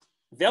the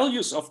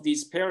values of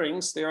these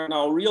pairings, they are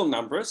now real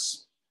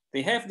numbers.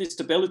 They have the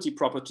stability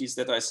properties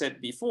that I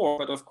said before,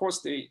 but of course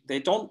they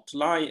don't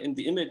lie in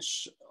the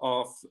image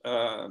of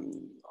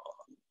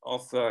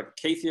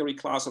K-theory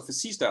class of a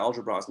C-star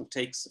algebras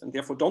and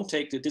therefore don't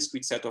take the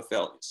discrete set of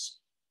values.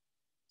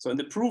 So in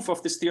the proof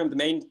of this theorem, the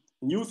main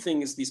new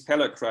thing is these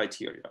Peller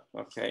criteria,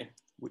 okay,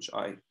 which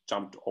I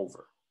jumped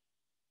over.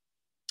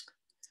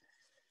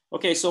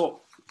 Okay,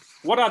 so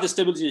what are the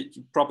stability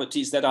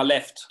properties that are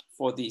left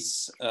for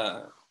these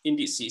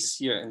indices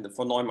here in the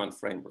von Neumann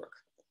framework?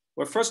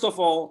 Well, first of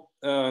all,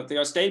 they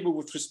are stable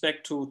with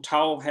respect to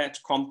tau hat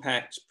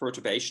compact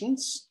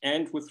perturbations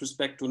and with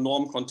respect to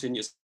norm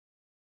continuous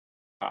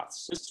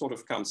paths. This sort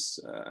of comes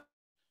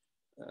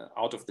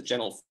out of the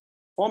general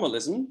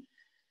formalism,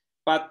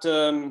 but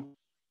the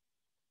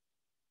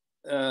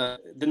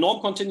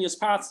norm continuous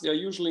paths, they are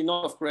usually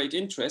not of great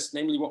interest.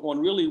 Namely, what one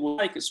really would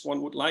like is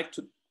one would like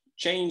to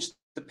change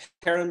the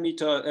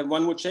parameter, and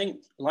one would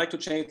like to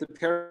change the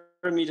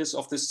parameters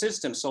of the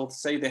system. So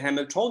say the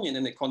Hamiltonian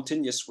in a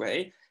continuous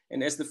way.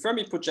 And as the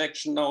Fermi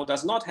projection now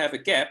does not have a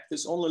gap,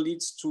 this only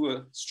leads to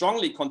a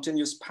strongly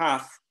continuous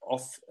path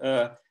of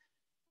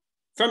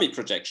Fermi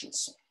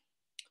projections.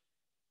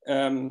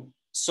 Therefore,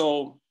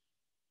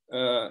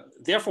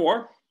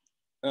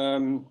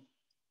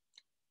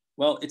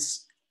 well,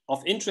 it's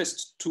of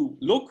interest to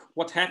look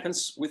what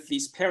happens with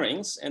these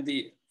pairings. And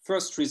the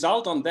first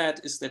result on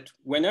that is that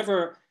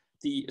whenever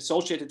the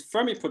associated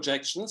Fermi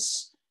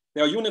projections,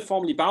 they are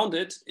uniformly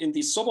bounded in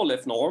these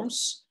Sobolev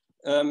norms,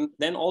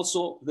 then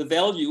also the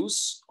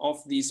values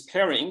of these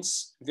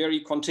pairings vary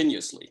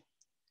continuously.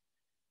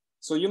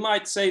 So you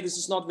might say this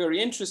is not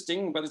very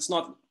interesting, but it's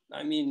not,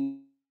 I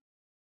mean,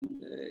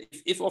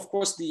 if of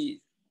course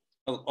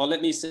or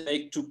let me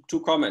say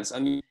two comments. I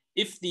mean,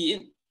 if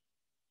the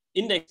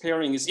index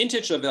pairing is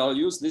integer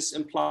values, this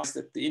implies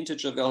that the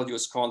integer value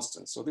is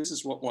constant. So this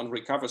is what one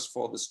recovers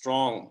for the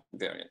strong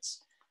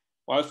variance.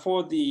 While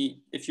for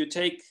if you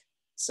take,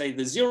 say,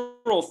 the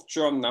 0th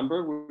germ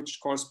number, which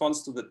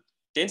corresponds to the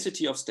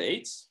density of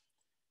states,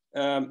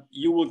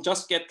 you will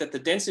just get that the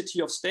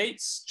density of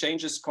states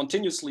changes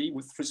continuously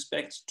with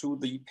respect to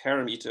the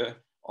parameter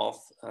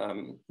of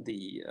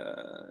the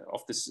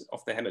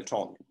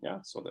Hamiltonian.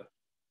 Yeah, so the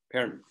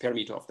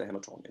parameter of the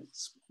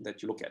Hamiltonians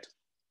that you look at.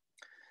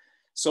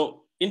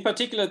 So in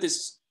particular,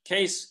 this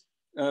case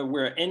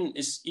where n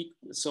is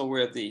equal, so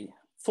where the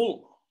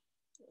full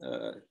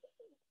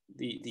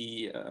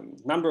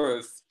number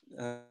of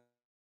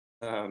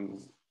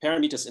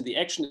parameters in the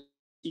action is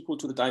equal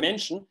to the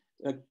dimension,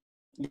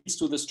 leads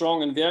to the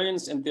strong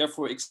invariance and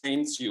therefore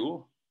explains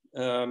you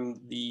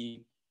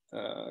the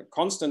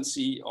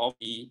constancy of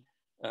the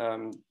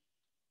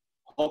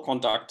Hall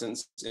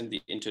conductance in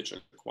the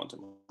integer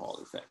quantum Hall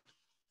effect.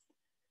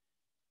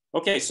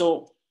 Okay,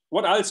 so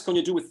what else can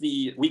you do with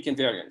the weak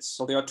invariance?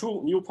 So there are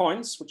two new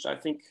points which I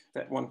think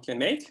that one can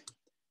make.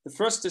 The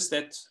first is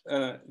that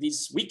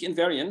these weak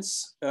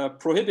invariants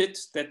prohibit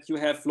that you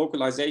have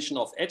localization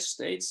of edge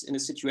states in a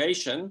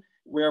situation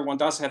where one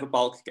does have a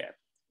bulk gap,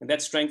 and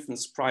that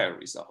strengthens prior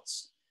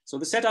results. So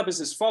the setup is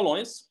as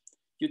follows.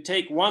 You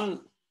take one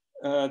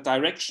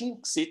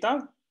direction,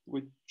 zeta,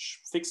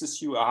 which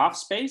fixes you a half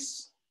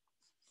space.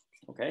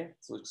 Okay,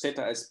 so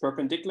zeta is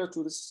perpendicular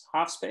to this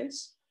half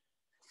space.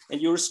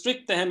 And you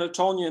restrict the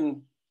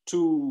Hamiltonian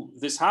to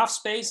this half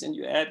space and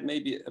you add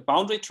maybe a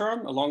boundary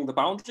term along the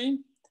boundary.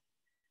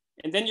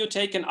 And then you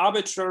take an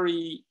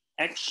arbitrary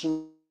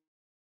action,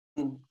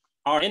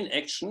 Rn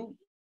action,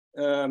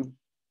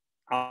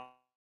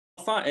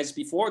 alpha as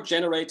before,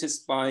 generated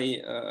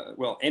by,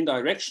 well, n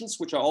directions,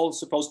 which are all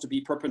supposed to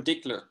be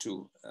perpendicular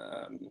to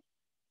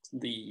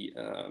the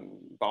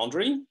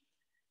boundary,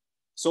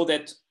 so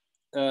that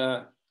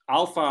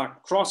alpha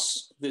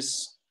cross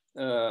this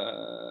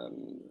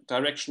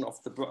direction of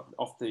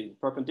the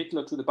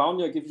perpendicular to the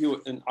boundary, give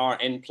you an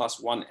Rn plus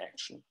 1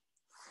 action.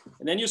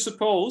 And then you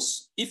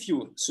suppose, if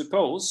you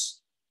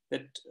suppose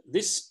that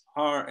this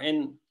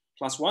Rn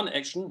plus 1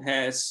 action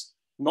has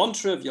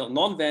non-trivial,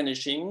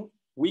 non-vanishing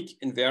weak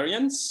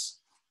invariance,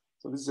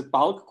 so this is a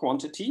bulk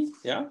quantity,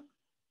 yeah,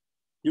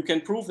 you can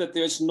prove that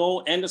there's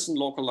no Anderson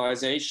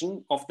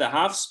localization of the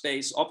half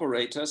space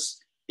operators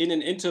in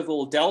an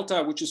interval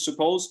delta, which is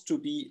supposed to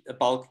be a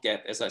bulk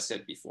gap, as I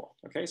said before.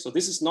 Okay, so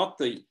this is not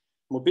the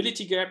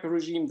mobility gap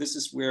regime. This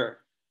is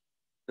where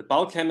the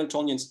bulk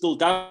Hamiltonian still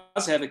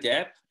does have a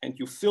gap, and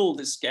you fill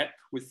this gap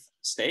with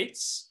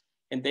states,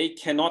 and they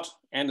cannot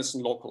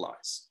Anderson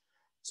localize.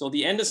 So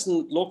the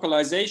Anderson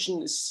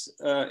localization is,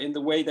 in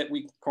the way that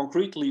we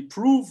concretely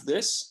prove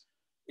this,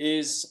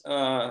 is,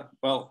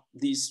 well,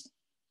 these,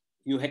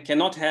 you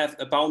cannot have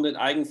a bounded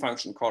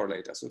eigenfunction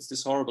correlator. So it's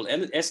this horrible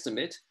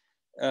estimate,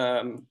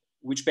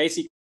 which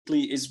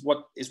basically is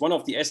one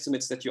of the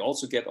estimates that you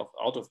also get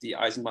out of the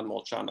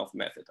Eisenman-Molchanov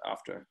method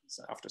after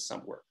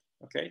some work.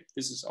 Okay,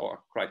 this is our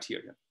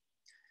criterion.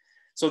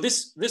 So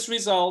this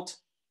result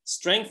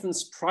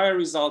strengthens prior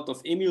result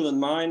of Emil and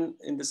mine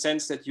in the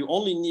sense that you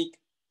only need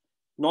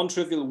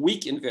non-trivial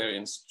weak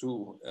invariance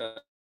to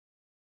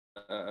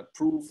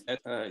prove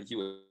that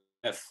you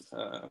have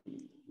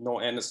no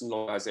Anderson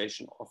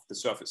localization of the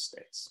surface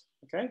states.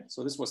 Okay,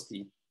 so this was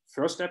the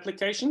first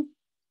application.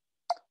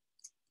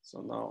 So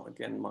now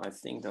again, my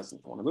thing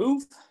doesn't want to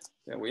move.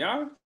 There we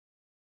are.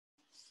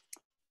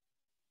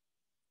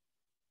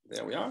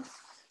 there we are.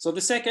 So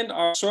the second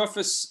are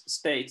surface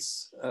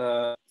states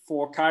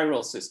for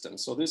chiral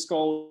systems. So this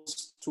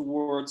goes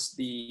towards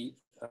the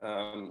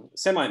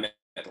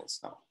semi-metals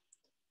now.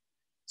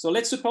 So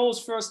let's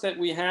suppose first that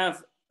we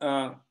have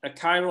a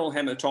chiral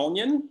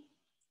Hamiltonian.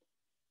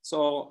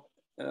 So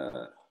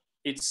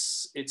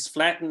its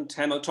flattened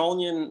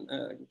Hamiltonian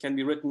can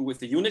be written with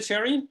the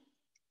unitary.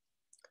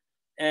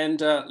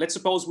 And let's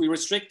suppose we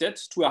restrict it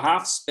to a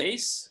half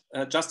space,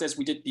 just as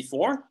we did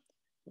before.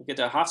 We get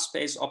a half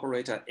space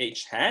operator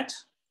H hat,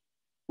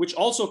 which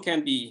also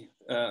can be,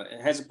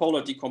 has a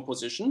polar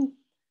decomposition.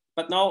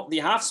 But now the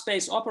half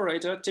space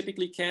operator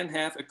typically can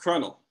have a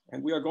kernel,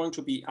 and we are going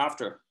to be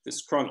after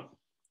this kernel.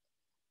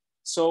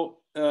 So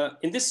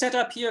in this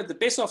setup here, the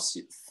Besov's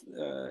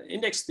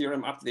index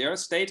theorem up there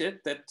stated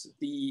that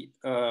the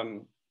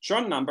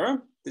Chern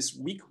number, this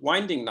weak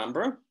winding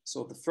number,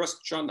 so the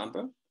first Chern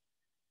number,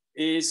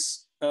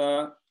 is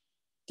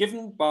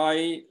given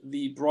by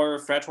the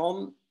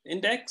Breuer-Fredholm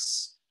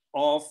index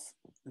of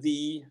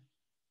the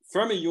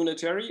Fermi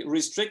unitary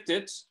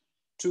restricted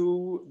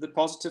to the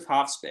positive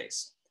half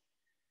space.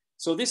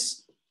 So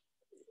this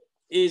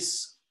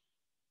is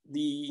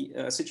the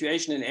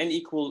situation in n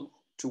equal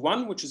to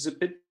 1, which is a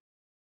bit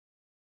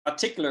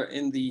particular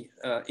in the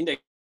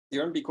index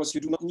theorem because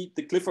you do not need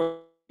the Clifford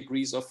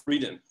degrees of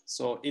freedom.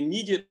 So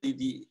immediately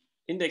the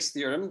index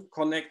theorem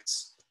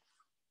connects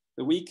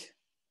the weak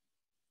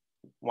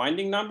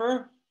winding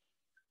number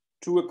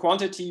to a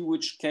quantity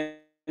which can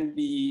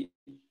be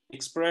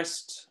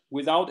expressed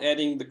without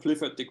adding the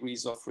Clifford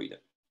degrees of freedom.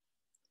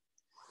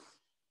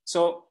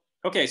 So,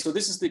 okay, so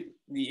this is the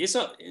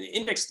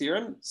index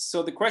theorem.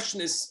 So the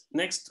question is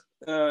next,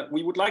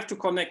 we would like to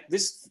connect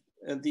this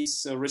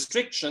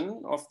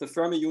restriction of the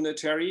Fermi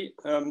unitary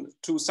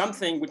to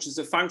something which is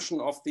a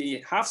function of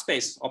the half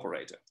space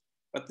operator.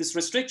 But this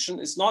restriction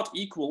is not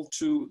equal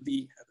to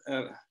the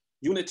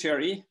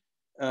unitary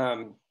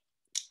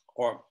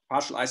or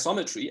partial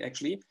isometry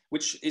actually,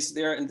 which is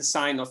there in the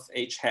sign of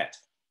H hat,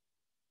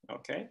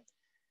 okay?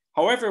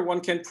 However, one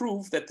can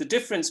prove that the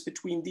difference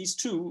between these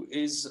two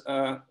is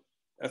a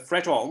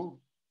Fredholm,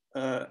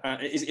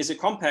 is a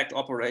compact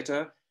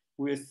operator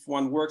with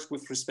one works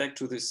with respect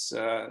to this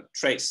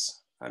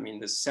trace. I mean,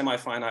 this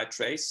semi-finite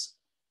trace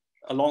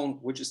along,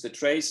 which is the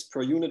trace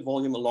per unit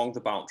volume along the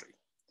boundary.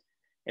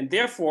 And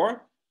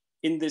therefore,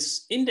 in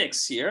this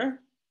index here,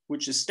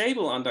 which is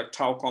stable under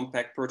tau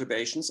compact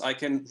perturbations, I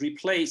can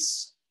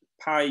replace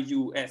pi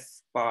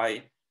uf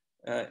by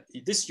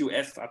this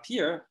uf up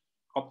here,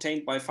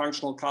 obtained by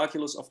functional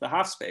calculus of the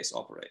half space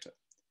operator.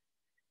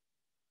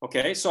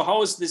 Okay, so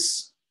how is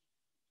this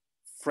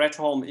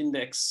Fredholm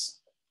index,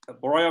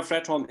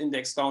 Breuer-Fredholm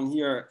index down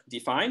here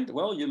defined?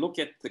 Well, you look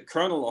at the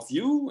kernel of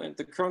U and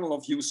the kernel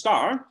of U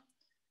star,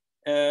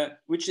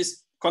 which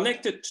is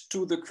connected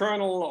to the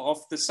kernel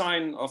of the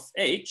sign of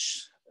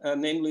H,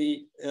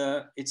 namely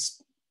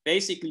it's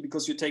basically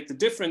because you take the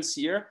difference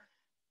here,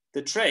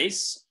 the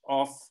trace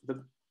of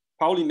the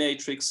Pauli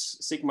matrix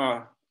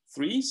sigma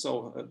 3,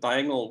 so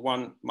diagonal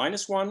 1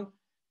 minus 1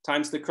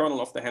 times the kernel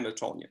of the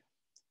Hamiltonian.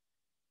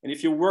 And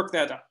if you work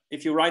that,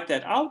 if you write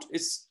that out,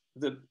 it's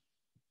the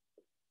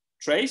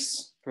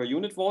trace per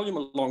unit volume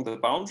along the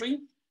boundary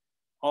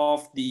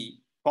of the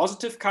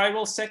positive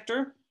chiral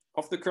sector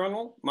of the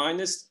kernel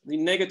minus the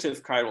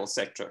negative chiral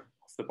sector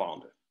of the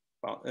boundary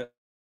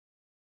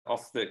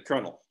of the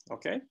kernel,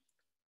 okay?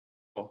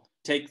 So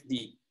take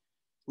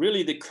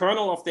really the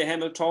kernel of the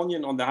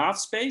Hamiltonian on the half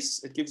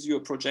space, it gives you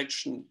a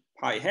projection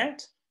pi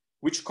hat,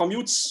 which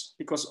commutes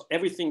because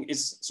everything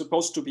is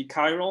supposed to be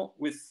chiral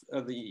with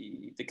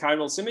the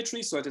chiral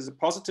symmetry. So it is a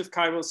positive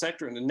chiral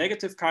sector and a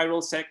negative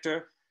chiral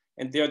sector,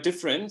 and their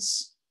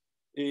difference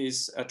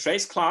is a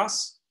trace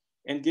class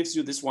and gives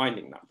you this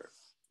winding number,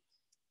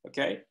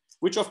 okay?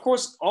 Which of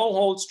course all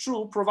holds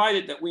true,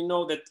 provided that we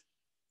know that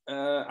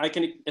I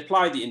can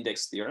apply the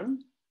index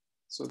theorem.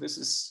 So this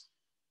is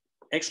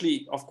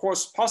actually, of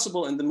course,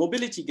 possible in the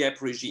mobility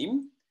gap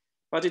regime,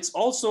 but it's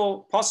also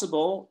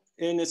possible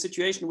in a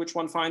situation which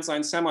one finds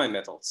in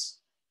semi-metals,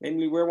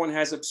 namely where one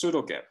has a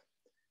pseudo gap.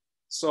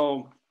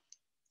 So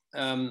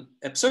a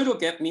pseudo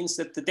gap means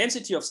that the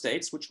density of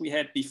states, which we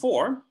had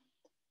before,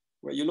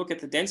 where you look at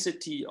the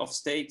density of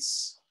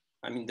states,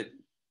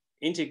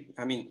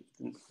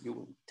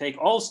 you take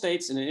all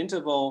states in an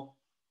interval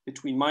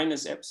between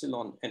minus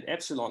epsilon and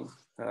epsilon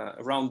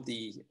around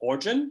the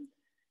origin.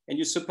 And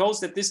you suppose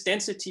that this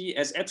density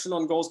as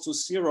epsilon goes to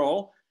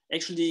 0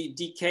 actually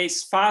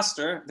decays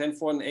faster than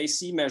for an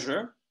AC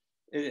measure.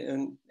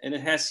 And it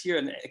has here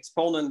an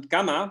exponent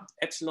gamma,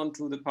 epsilon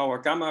to the power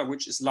gamma,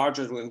 which is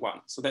larger than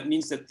 1. So that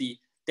means that the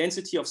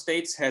density of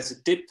states has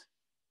a dip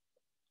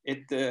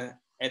at the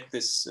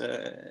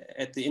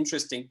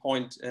interesting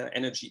point,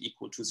 energy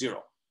equal to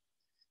 0.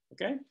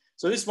 Okay,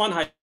 so this is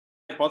one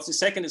hypothesis.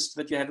 Second is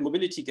that you have a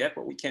mobility gap,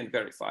 but we can't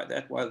verify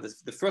that, while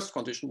the first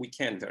condition we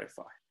can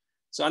verify.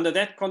 So under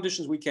that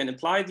conditions, we can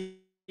apply the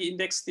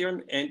index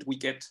theorem and we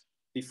get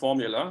the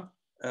formula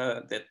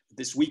that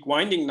this weak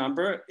winding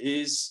number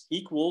is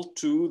equal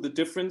to the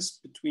difference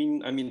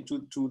between,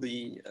 to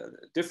the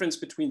difference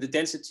between the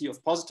density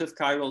of positive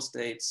chiral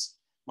states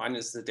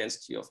minus the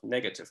density of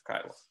negative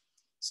chiral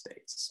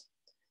states.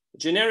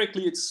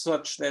 Generically, it's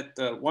such that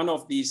one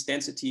of these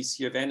densities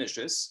here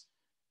vanishes,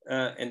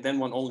 and then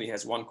one only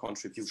has one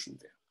contribution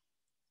there.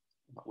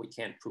 But we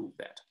can't prove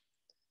that.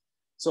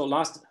 So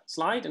last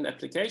slide in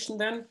application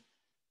then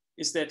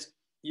is that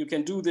you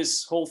can do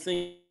this whole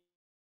thing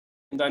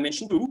in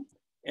dimension 2.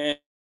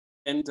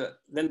 And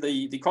then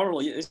the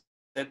corollary is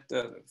that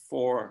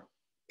for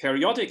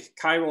periodic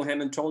chiral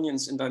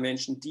Hamiltonians in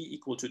dimension d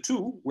equal to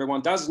 2, where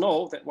one does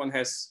know that one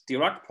has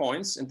Dirac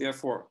points and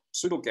therefore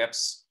pseudo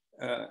gaps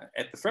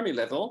at the Fermi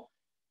level,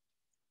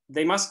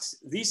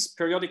 these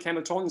periodic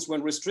Hamiltonians,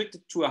 when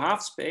restricted to a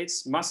half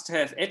space, must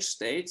have edge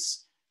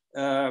states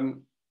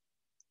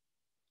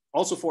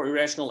also for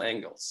irrational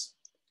angles.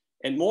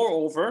 And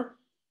moreover,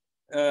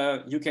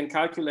 you can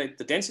calculate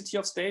the density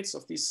of states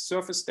of these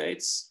surface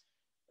states.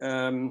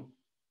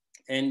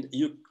 And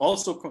you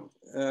also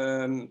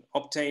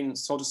obtain,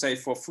 so to say,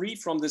 for free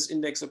from this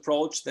index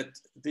approach that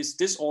this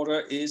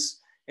disorder is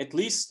at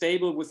least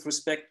stable with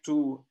respect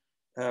to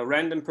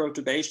random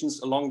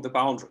perturbations along the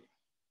boundary,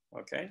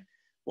 okay?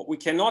 What we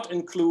cannot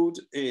include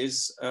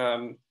is,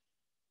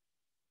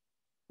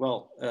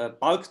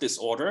 bulk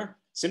disorder,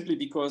 simply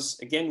because,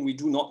 again, we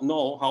do not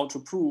know how to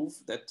prove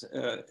that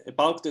a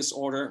bulk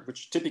disorder,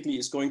 which typically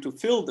is going to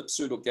fill the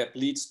pseudo gap,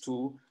 leads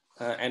to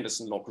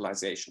Anderson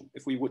localization.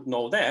 If we would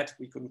know that,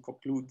 we could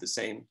conclude the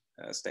same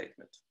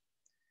statement.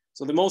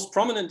 So the most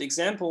prominent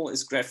example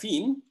is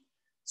graphene.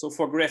 So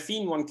for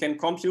graphene, one can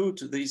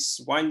compute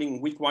these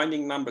weak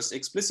winding numbers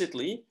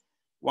explicitly.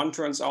 One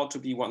turns out to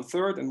be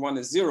 1/3 and one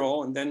is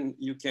 0. And then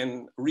you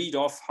can read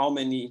off how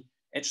many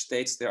edge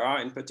states there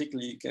are. In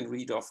particular, you can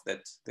read off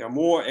that there are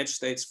more edge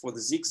states for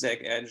the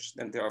zigzag edge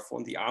than there are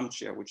for the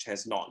armchair, which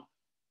has none,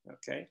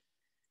 okay?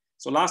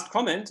 So last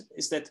comment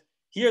is that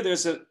here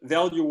there's a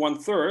value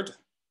 1/3,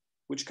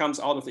 which comes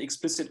out of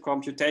explicit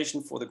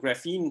computation for the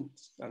graphene,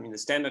 the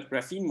standard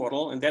graphene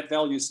model, and that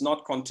value is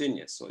not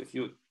continuous. So if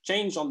you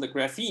change on the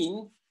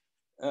graphene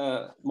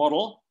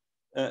model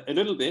a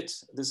little bit,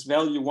 this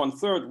value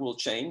 1/3 will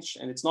change,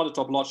 and it's not a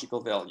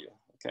topological value,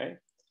 okay?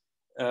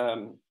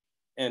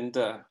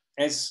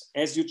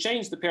 As you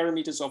change the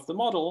parameters of the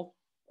model,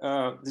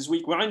 this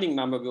weak winding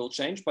number will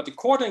change, but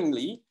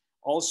accordingly,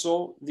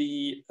 also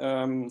the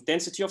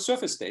density of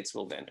surface states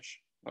will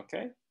vanish,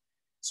 okay?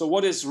 So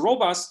what is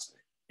robust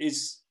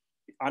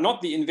are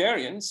not the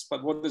invariants,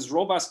 but what is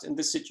robust in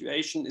this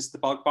situation is the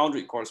bulk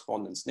boundary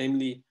correspondence,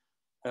 namely,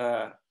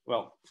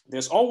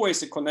 there's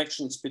always a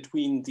connections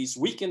between these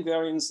weak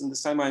invariants in the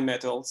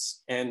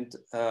semi-metals and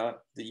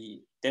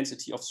the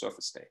density of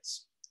surface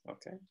states,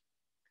 okay?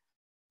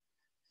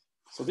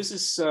 So this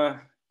is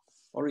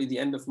already the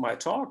end of my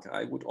talk.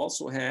 I would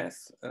also have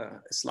a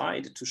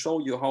slide to show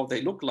you how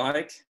they look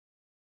like,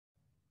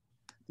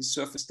 these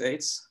surface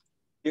states.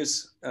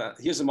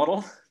 Here's a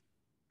model,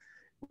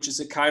 which is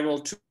a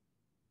chiral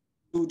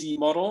 2D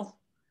model,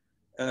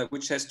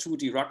 which has 2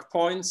 Dirac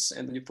points,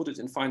 and then you put it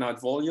in finite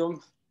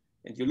volume,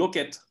 and you look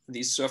at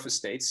these surface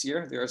states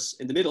here.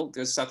 In the middle,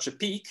 there's such a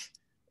peak,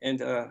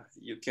 and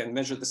you can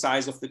measure the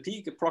size of the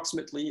peak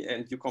approximately,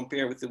 and you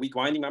compare with the weak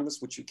winding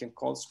numbers, which you can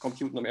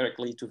compute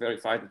numerically to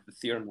verify that the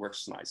theorem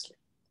works nicely.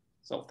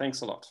 So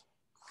thanks a lot.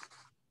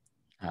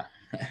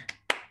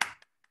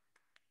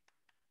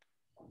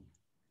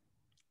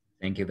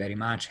 Thank you very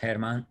much,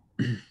 Hermann.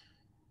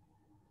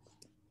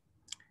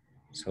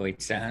 So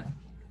it's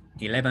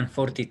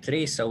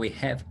 11:43, so we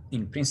have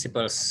in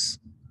principle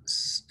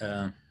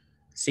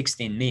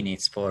 16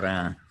 minutes for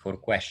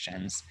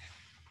questions.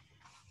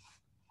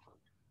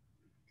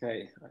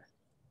 Okay.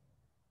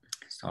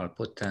 So I'll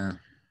put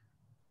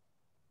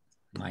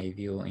my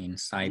view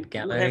inside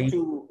gallery.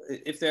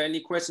 If there are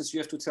any questions, you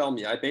have to tell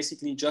me. I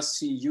basically just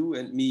see you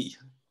and me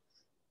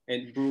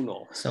and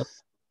Bruno. So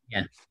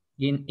yeah,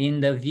 in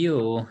the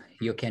view,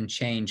 you can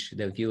change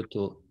the view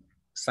to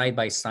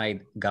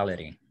side-by-side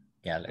gallery.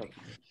 Okay.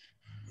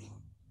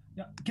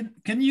 Yeah.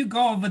 Can you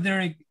go over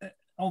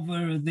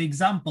the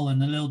example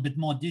in a little bit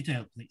more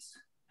detail, please?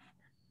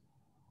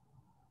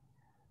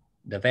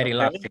 The very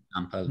last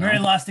example. Very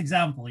last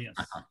example, yes.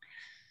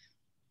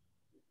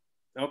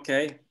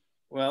 Okay.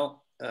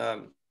 Well,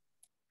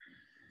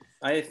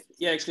 I have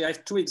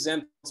 2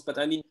 examples, but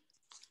the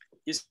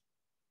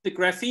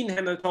graphene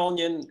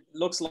Hamiltonian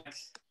looks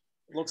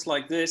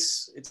like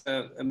this. It's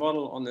a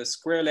model on a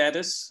square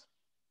lattice,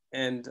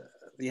 and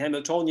the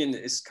Hamiltonian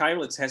is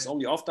chiral. It has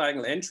only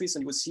off-diagonal entries,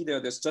 and you will see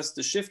there's just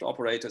the shift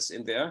operators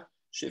in there,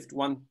 shift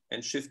 1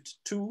 and shift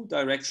 2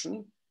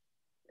 direction.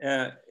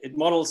 It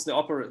models the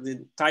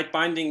tight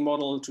binding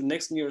model to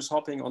next nearest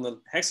hopping on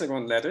the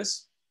hexagon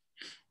lattice.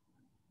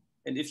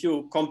 And if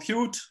you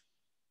compute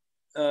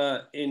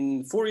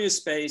in Fourier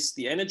space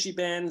the energy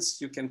bands,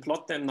 you can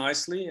plot them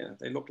nicely.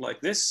 They look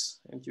like this,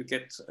 and you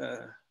get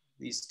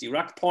these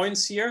Dirac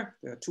points here.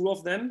 There are 2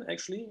 of them,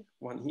 actually,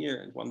 one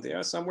here and one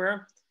there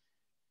somewhere.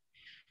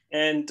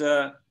 And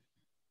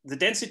the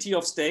density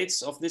of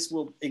states of this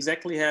will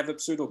exactly have a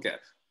pseudo gap.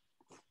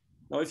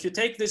 Now, if you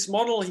take this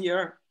model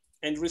here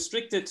and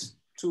restrict it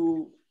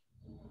to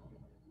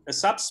a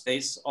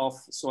subspace of,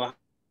 so a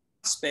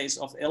space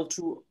of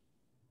L2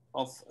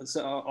 of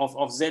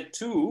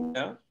Z2,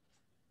 yeah,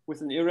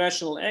 with an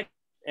irrational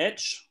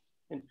edge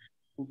in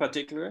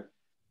particular,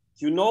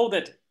 you know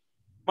that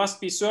must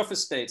be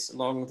surface states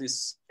along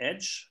this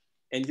edge,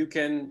 and you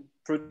can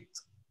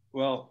predict,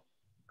 well,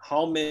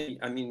 how many,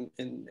 I mean,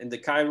 in the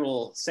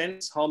chiral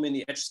sense, how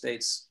many edge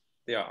states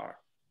there are.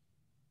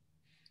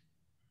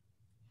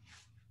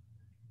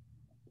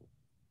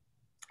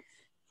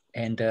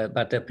 And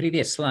but the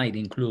previous slide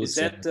includes. Is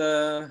that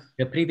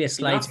the previous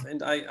slide?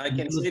 And I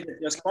can say that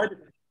there's quite.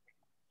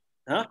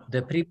 Huh?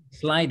 The previous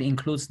slide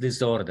includes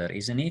disorder,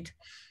 isn't it?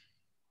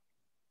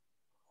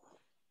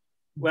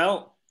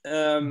 Well,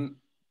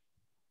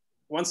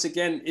 once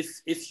again,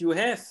 if you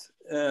have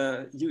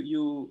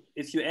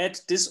if you add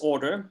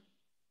disorder,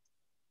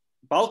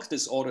 bulk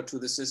disorder to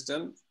the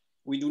system,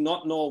 we do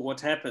not know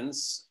what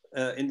happens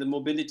in the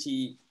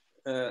mobility,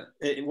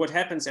 what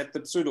happens at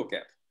the pseudo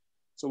gap.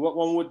 So what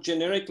one would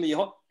generically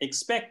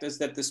expect is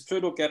that this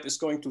pseudo gap is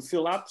going to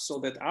fill up so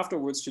that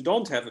afterwards you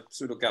don't have a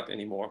pseudo gap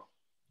anymore.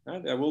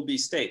 There will be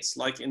states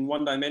like in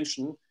one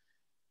dimension.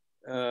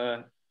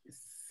 If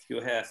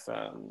you have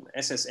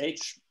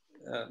SSH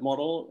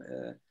model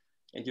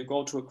and you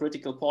go to a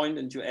critical point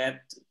and you add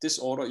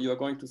disorder, you are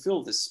going to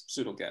fill this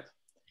pseudo gap.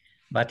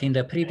 But in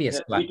the previous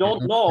slide, we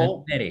don't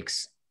know.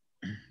 Numerics.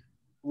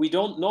 We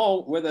don't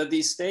know whether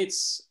these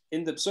states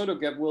in the pseudo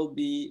gap will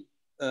be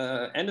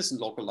Anderson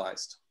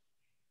localized.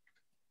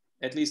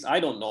 At least I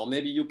don't know.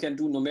 Maybe you can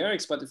do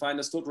numerics, but if I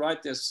understood right,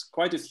 there's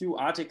quite a few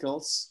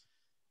articles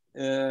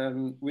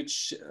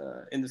which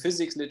in the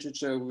physics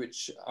literature,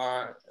 which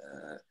are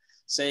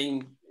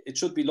saying it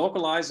should be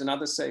localized, and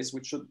others say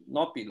which should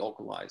not be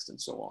localized,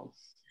 and so on.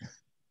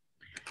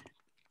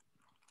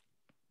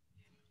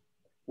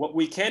 What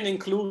we can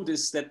include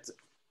is that,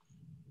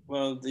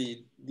 well,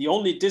 the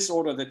only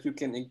disorder that you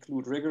can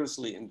include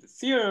rigorously in the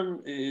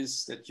theorem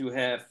is that you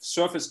have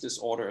surface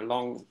disorder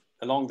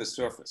along the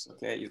surface,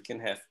 okay? You can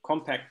have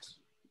compact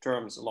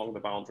terms along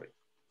the boundary.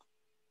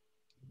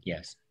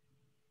 Yes.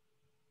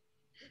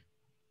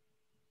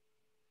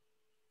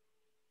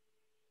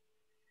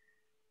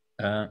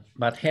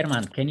 But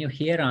Hermann, can you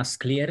hear us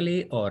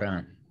clearly or?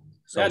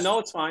 Yeah, no,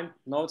 it's fine.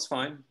 No, it's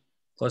fine.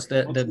 Because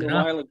the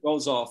graph, while it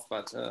goes off,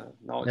 but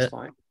no, it's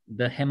fine.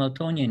 The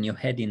Hamiltonian you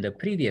had in the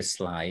previous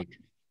slide,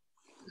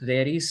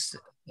 there is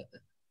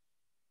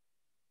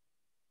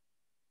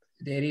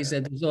a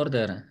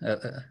disorder,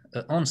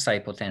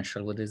 on-site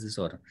potential with this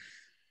disorder.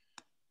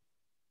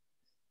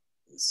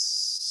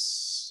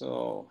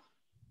 So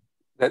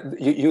that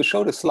you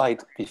showed a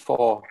slide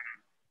before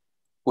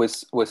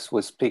with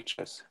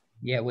pictures.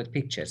 Yeah, with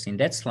pictures. In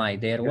that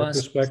slide, there was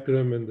the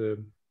spectrum and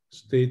the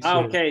states.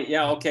 Okay,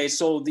 yeah, okay.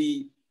 So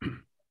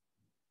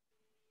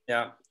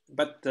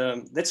but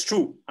that's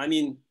true. I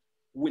mean,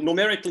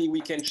 numerically,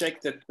 we can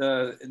check that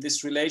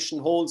this relation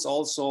holds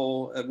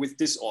also with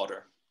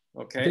disorder.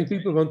 Okay. I think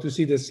people want to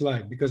see the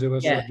slide because it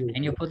was. Yeah,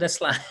 can you put the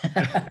slide?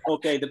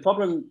 Okay, the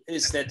problem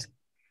is that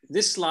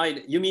this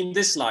slide, you mean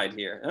this slide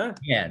here? Huh?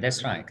 Yeah,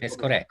 that's right. That's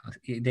correct.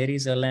 There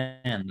is a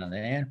lambda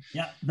there.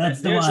 Yeah,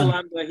 that's the There's one. a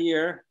lambda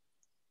here.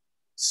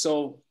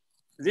 So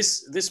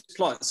this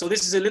plot, so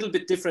this is a little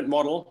bit different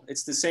model.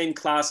 It's the same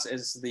class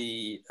as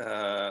the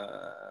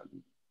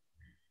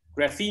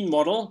graphene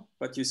model,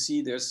 but you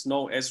see there's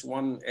no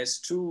S1,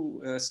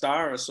 S2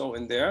 star or so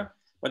in there.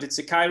 But it's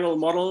a chiral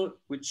model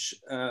which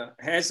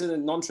has a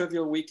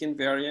non-trivial weak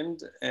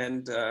invariant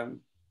and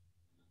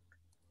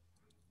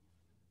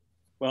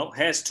well,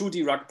 has 2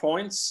 Dirac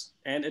points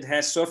and it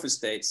has surface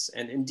states.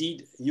 And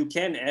indeed, you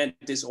can add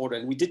disorder.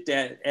 And we did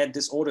add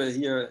disorder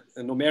here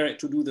numeric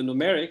to do the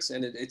numerics,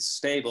 and it's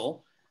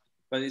stable,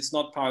 but it's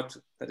not part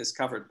that is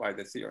covered by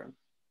the theorem.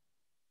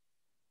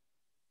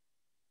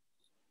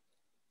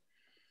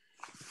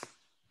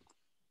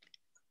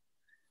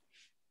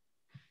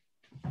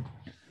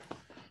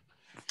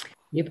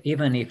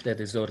 Even if the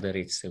disorder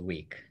is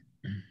weak.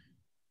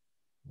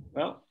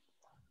 Well,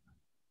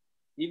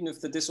 even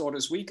if the disorder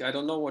is weak, I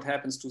don't know what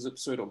happens to the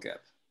pseudo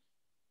gap.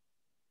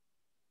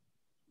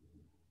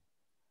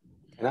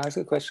 Can I ask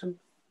a question?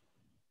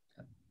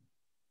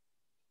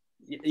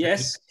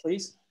 Yes,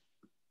 please.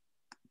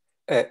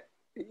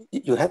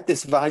 You had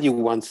this value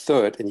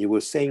 1/3 and you were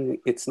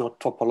saying it's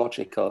not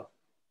topological.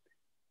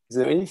 Is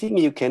there anything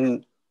you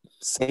can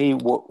say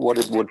what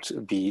it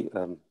would be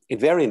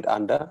invariant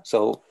under?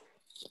 So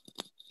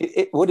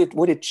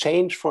would it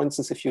change, for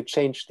instance, if you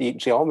change the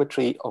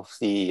geometry of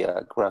the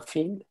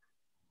graphene?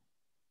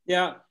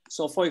 Yeah,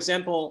 so for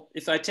example,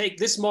 if I take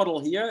this model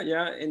here,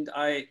 yeah, and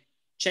I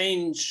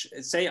change,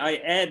 say I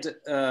add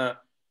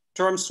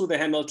terms to the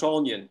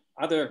Hamiltonian,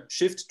 other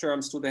shift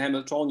terms to the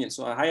Hamiltonian,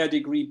 so a higher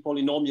degree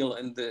polynomial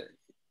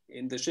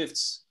in the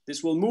shifts,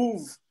 this will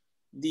move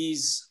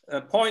these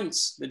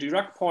points, the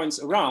Dirac points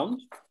around.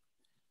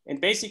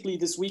 And basically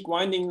this weak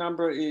winding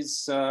number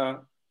is,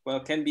 well,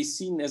 can be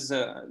seen as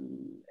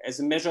as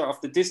a measure of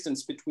the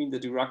distance between the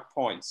Dirac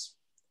points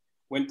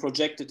when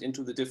projected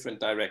into the different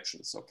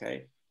directions,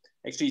 okay?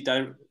 Actually,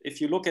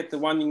 if you look at the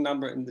winding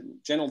number in the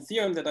general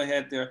theorem that I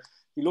had there,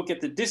 you look at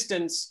the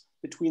distance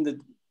between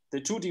the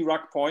two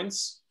Dirac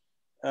points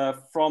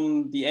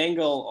from the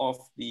angle of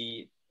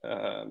the,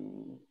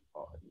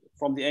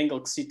 from the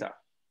angle zeta,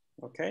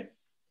 okay?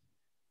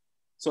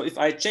 So if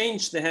I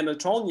change the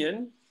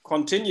Hamiltonian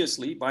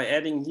continuously by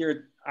adding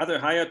here other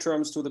higher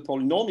terms to the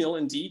polynomial,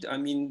 indeed, I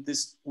mean,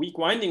 this weak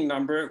winding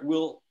number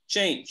will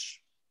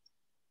change,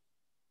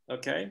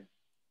 okay?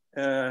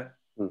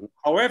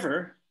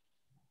 However,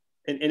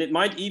 and it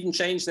might even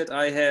change that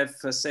I have,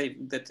 say,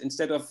 that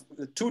instead of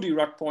 2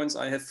 Dirac points,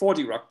 I have 4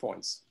 Dirac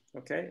points,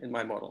 okay, in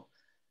my model.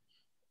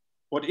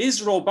 What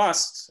is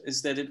robust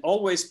is that it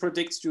always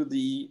predicts you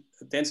the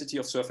density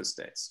of surface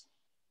states.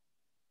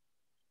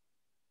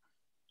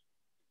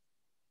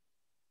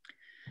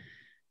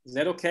 Is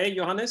that okay,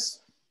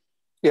 Johannes?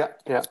 Yeah,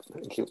 yeah,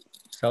 thank you.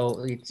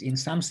 So it's, in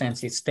some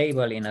sense, it's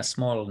stable in a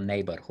small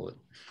neighborhood.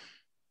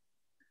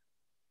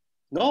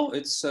 No,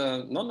 it's,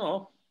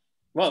 no.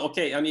 Well,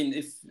 okay, I mean,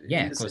 if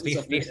yeah, because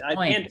I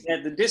can't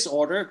add the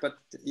disorder, but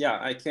yeah,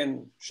 I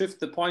can shift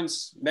the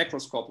points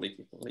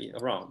macroscopically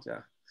around,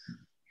 yeah.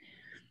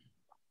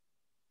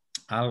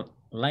 I'd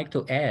like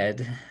to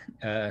add,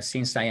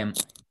 since I am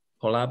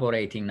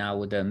collaborating now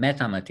with the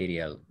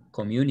metamaterial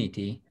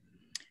community,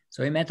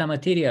 so in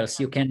metamaterials,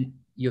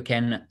 you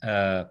can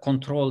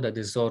control the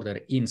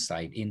disorder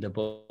inside in the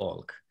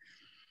bulk.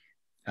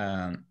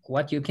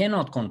 What you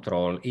cannot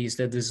control is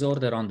the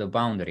disorder on the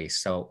boundaries.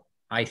 So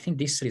I think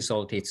this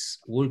result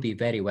will be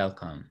very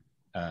welcome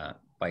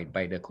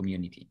by the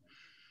community.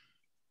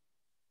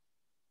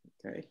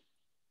 Okay.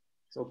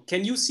 So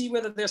can you see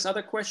whether there's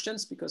other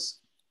questions? Because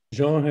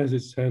Jean has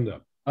his hand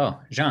up. Oh,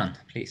 Jean,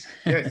 please.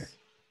 Yes.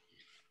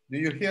 Do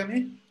you hear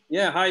me?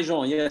 Yeah, hi,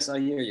 Jean. Yes, I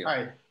hear you.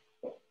 Hi.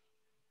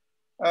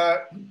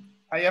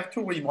 I have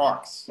 2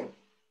 remarks.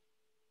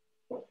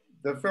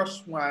 The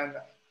first one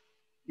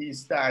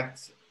is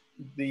that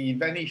the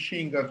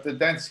vanishing of the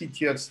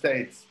density of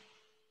states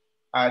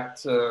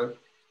at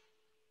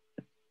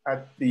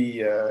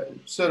the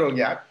pseudo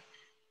gap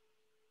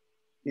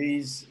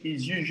is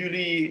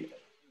usually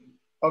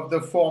of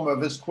the form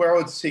of a square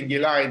root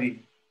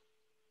singularity,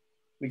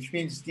 which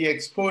means the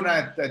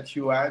exponent that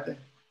you add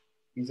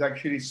is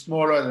actually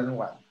smaller than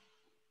 1.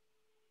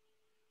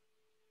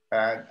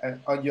 And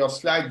on your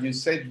slide, you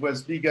said it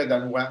was bigger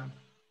than 1.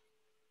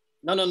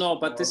 No,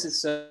 but this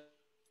is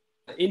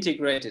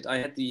integrated. I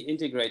had the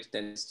integrated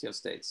density of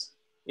states.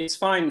 It's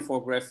fine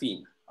for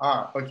graphene.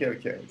 Ah,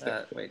 okay.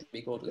 Wait,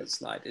 we go to the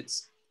slide.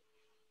 It's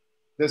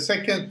the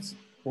second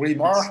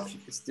remark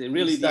it's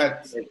really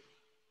that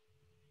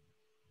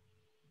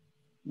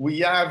we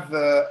have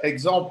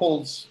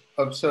examples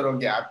of pseudo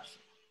gaps,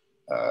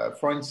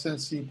 for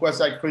instance, in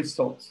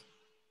quasi-crystals.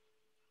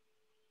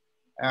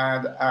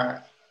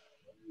 And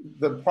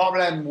the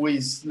problem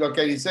with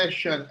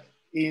localization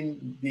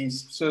in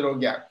this pseudo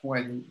gap,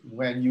 when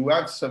you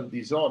have some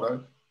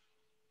disorder,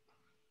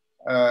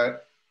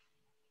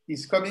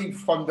 is coming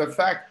from the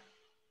fact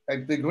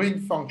that the green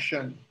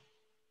function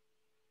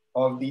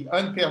of the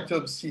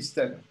unperturbed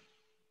system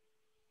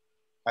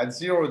at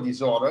 0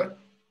 disorder,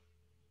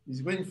 this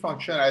green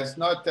function has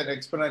not an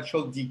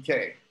exponential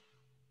decay.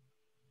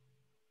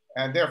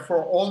 And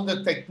therefore, all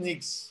the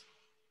techniques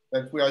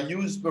that were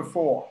used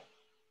before,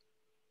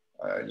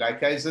 like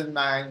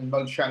Eisenman,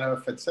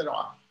 Molchanov,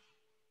 etc.,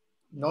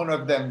 none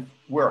of them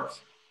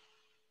works.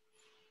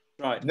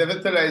 Right.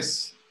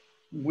 Nevertheless,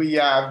 we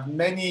have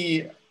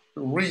many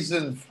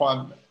reasons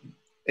from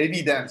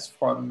evidence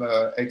from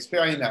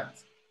experiment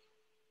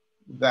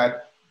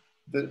that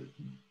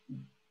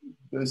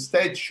the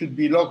state should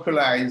be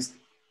localized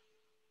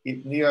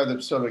near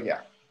the pseudo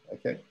gap.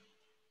 Okay.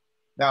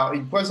 Now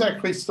in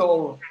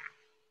quasi-crystal,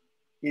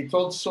 it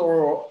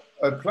also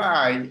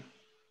applies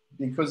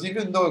because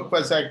even though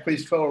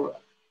quasi-crystal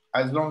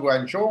has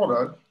long-range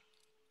order,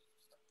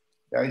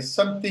 there is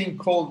something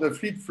called the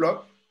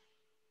flip-flop,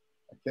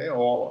 okay,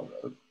 or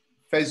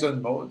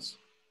phase-on modes.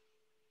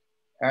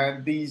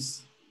 And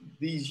these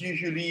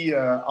usually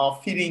are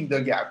filling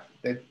the gap.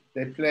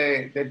 They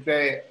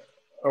play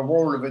a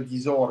role of a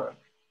disorder.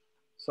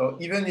 So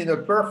even in the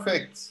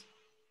perfect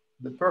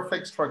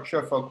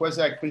structure for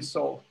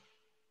quasi-crystal,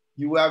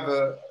 you have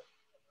a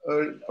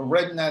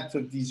remnant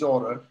of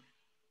disorder.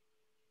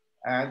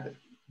 And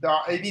there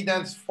are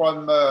evidence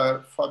from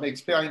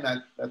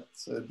experiment that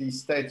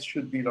these states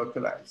should be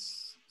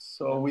localized.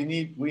 So we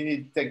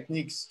need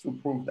techniques to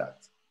prove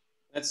that.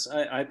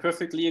 I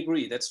perfectly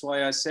agree. That's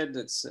why I said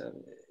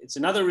it's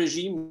another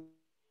regime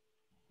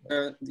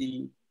where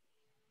the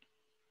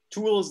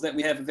tools that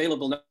we have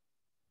available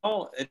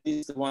now, at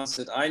least the ones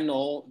that I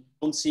know,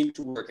 don't seem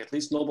to work. At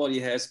least nobody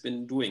has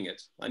been doing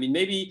it. I mean,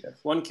 maybe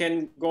one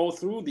can go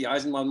through the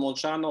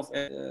Eisenman-Molchanov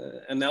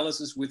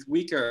analysis with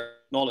weaker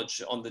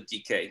knowledge on the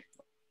decay,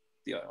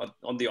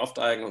 on the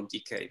off-diagonal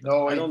decay.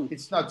 But no,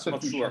 it's not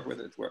sufficient. I'm not sure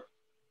whether it works.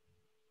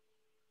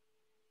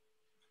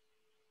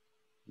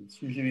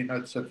 It's usually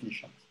not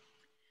sufficient.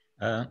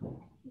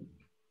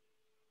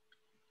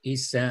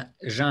 Is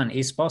Jean,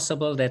 is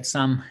possible that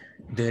some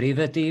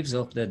derivatives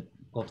of the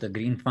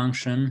green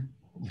function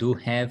do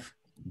have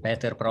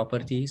better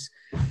properties?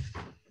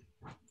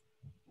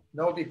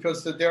 No,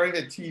 because the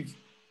derivative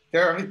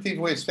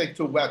with respect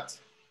to what?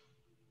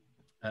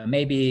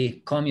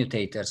 Maybe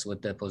commutators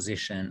with the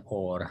position,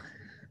 or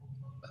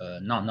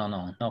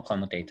no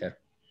commutator.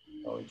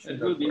 Oh, It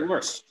will be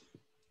worse.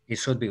 It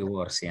should be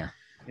worse, yeah.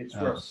 It's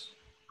worse.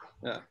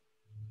 Yeah.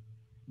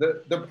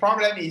 The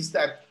problem is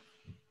that,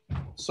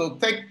 so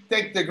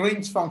take the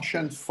Green's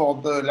function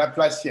for the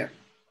Laplacian,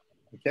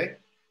 okay?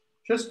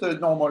 Just the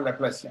normal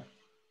Laplacian.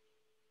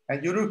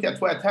 And you look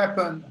at what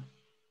happened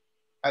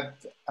at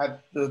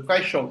the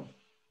threshold,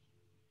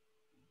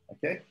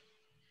 okay?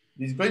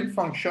 This Green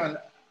function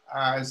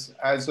has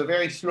a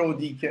very slow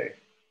decay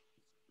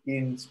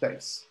in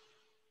space,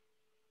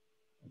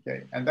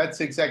 okay? And that's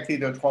exactly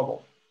the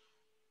trouble.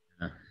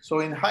 So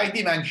in high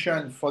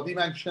dimension, for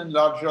dimension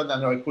larger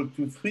than or equal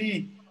to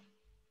 3,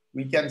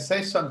 we can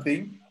say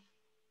something.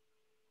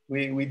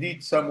 We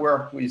did some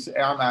work with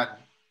Hermann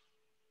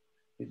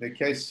in the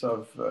case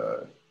of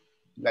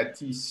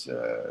lattice,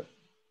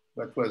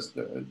 what was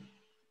the,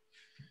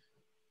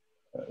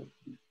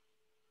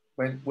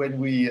 when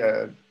we,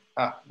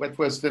 what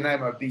was the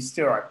name of this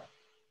theorem?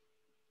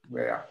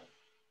 Where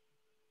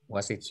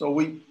was it? So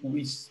we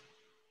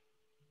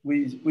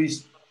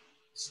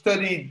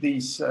studied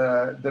this,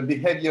 the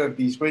behavior of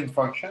this Green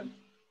function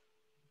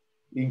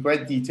in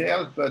great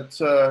detail, but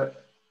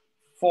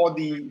for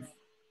the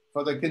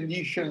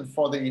condition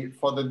for the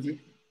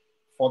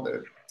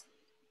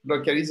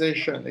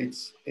localization,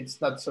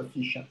 it's not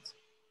sufficient.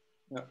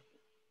 Yeah.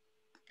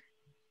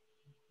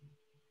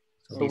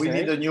 So we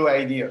need a new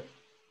idea.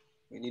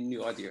 We need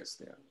new ideas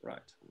there,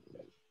 right?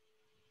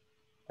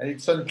 And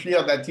it's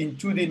unclear that in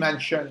 2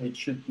 dimensions it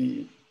should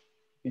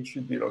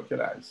be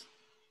localized.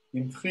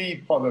 In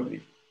 3,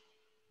 probably.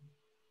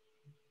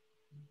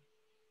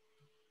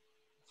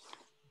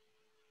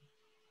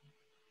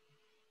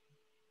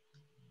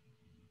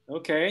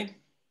 Okay.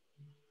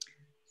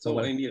 So,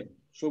 Emil,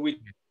 should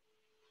we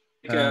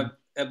take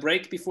a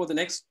break before the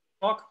next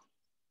talk?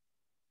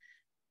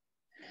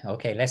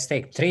 Okay, let's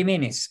take 3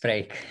 minutes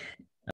break.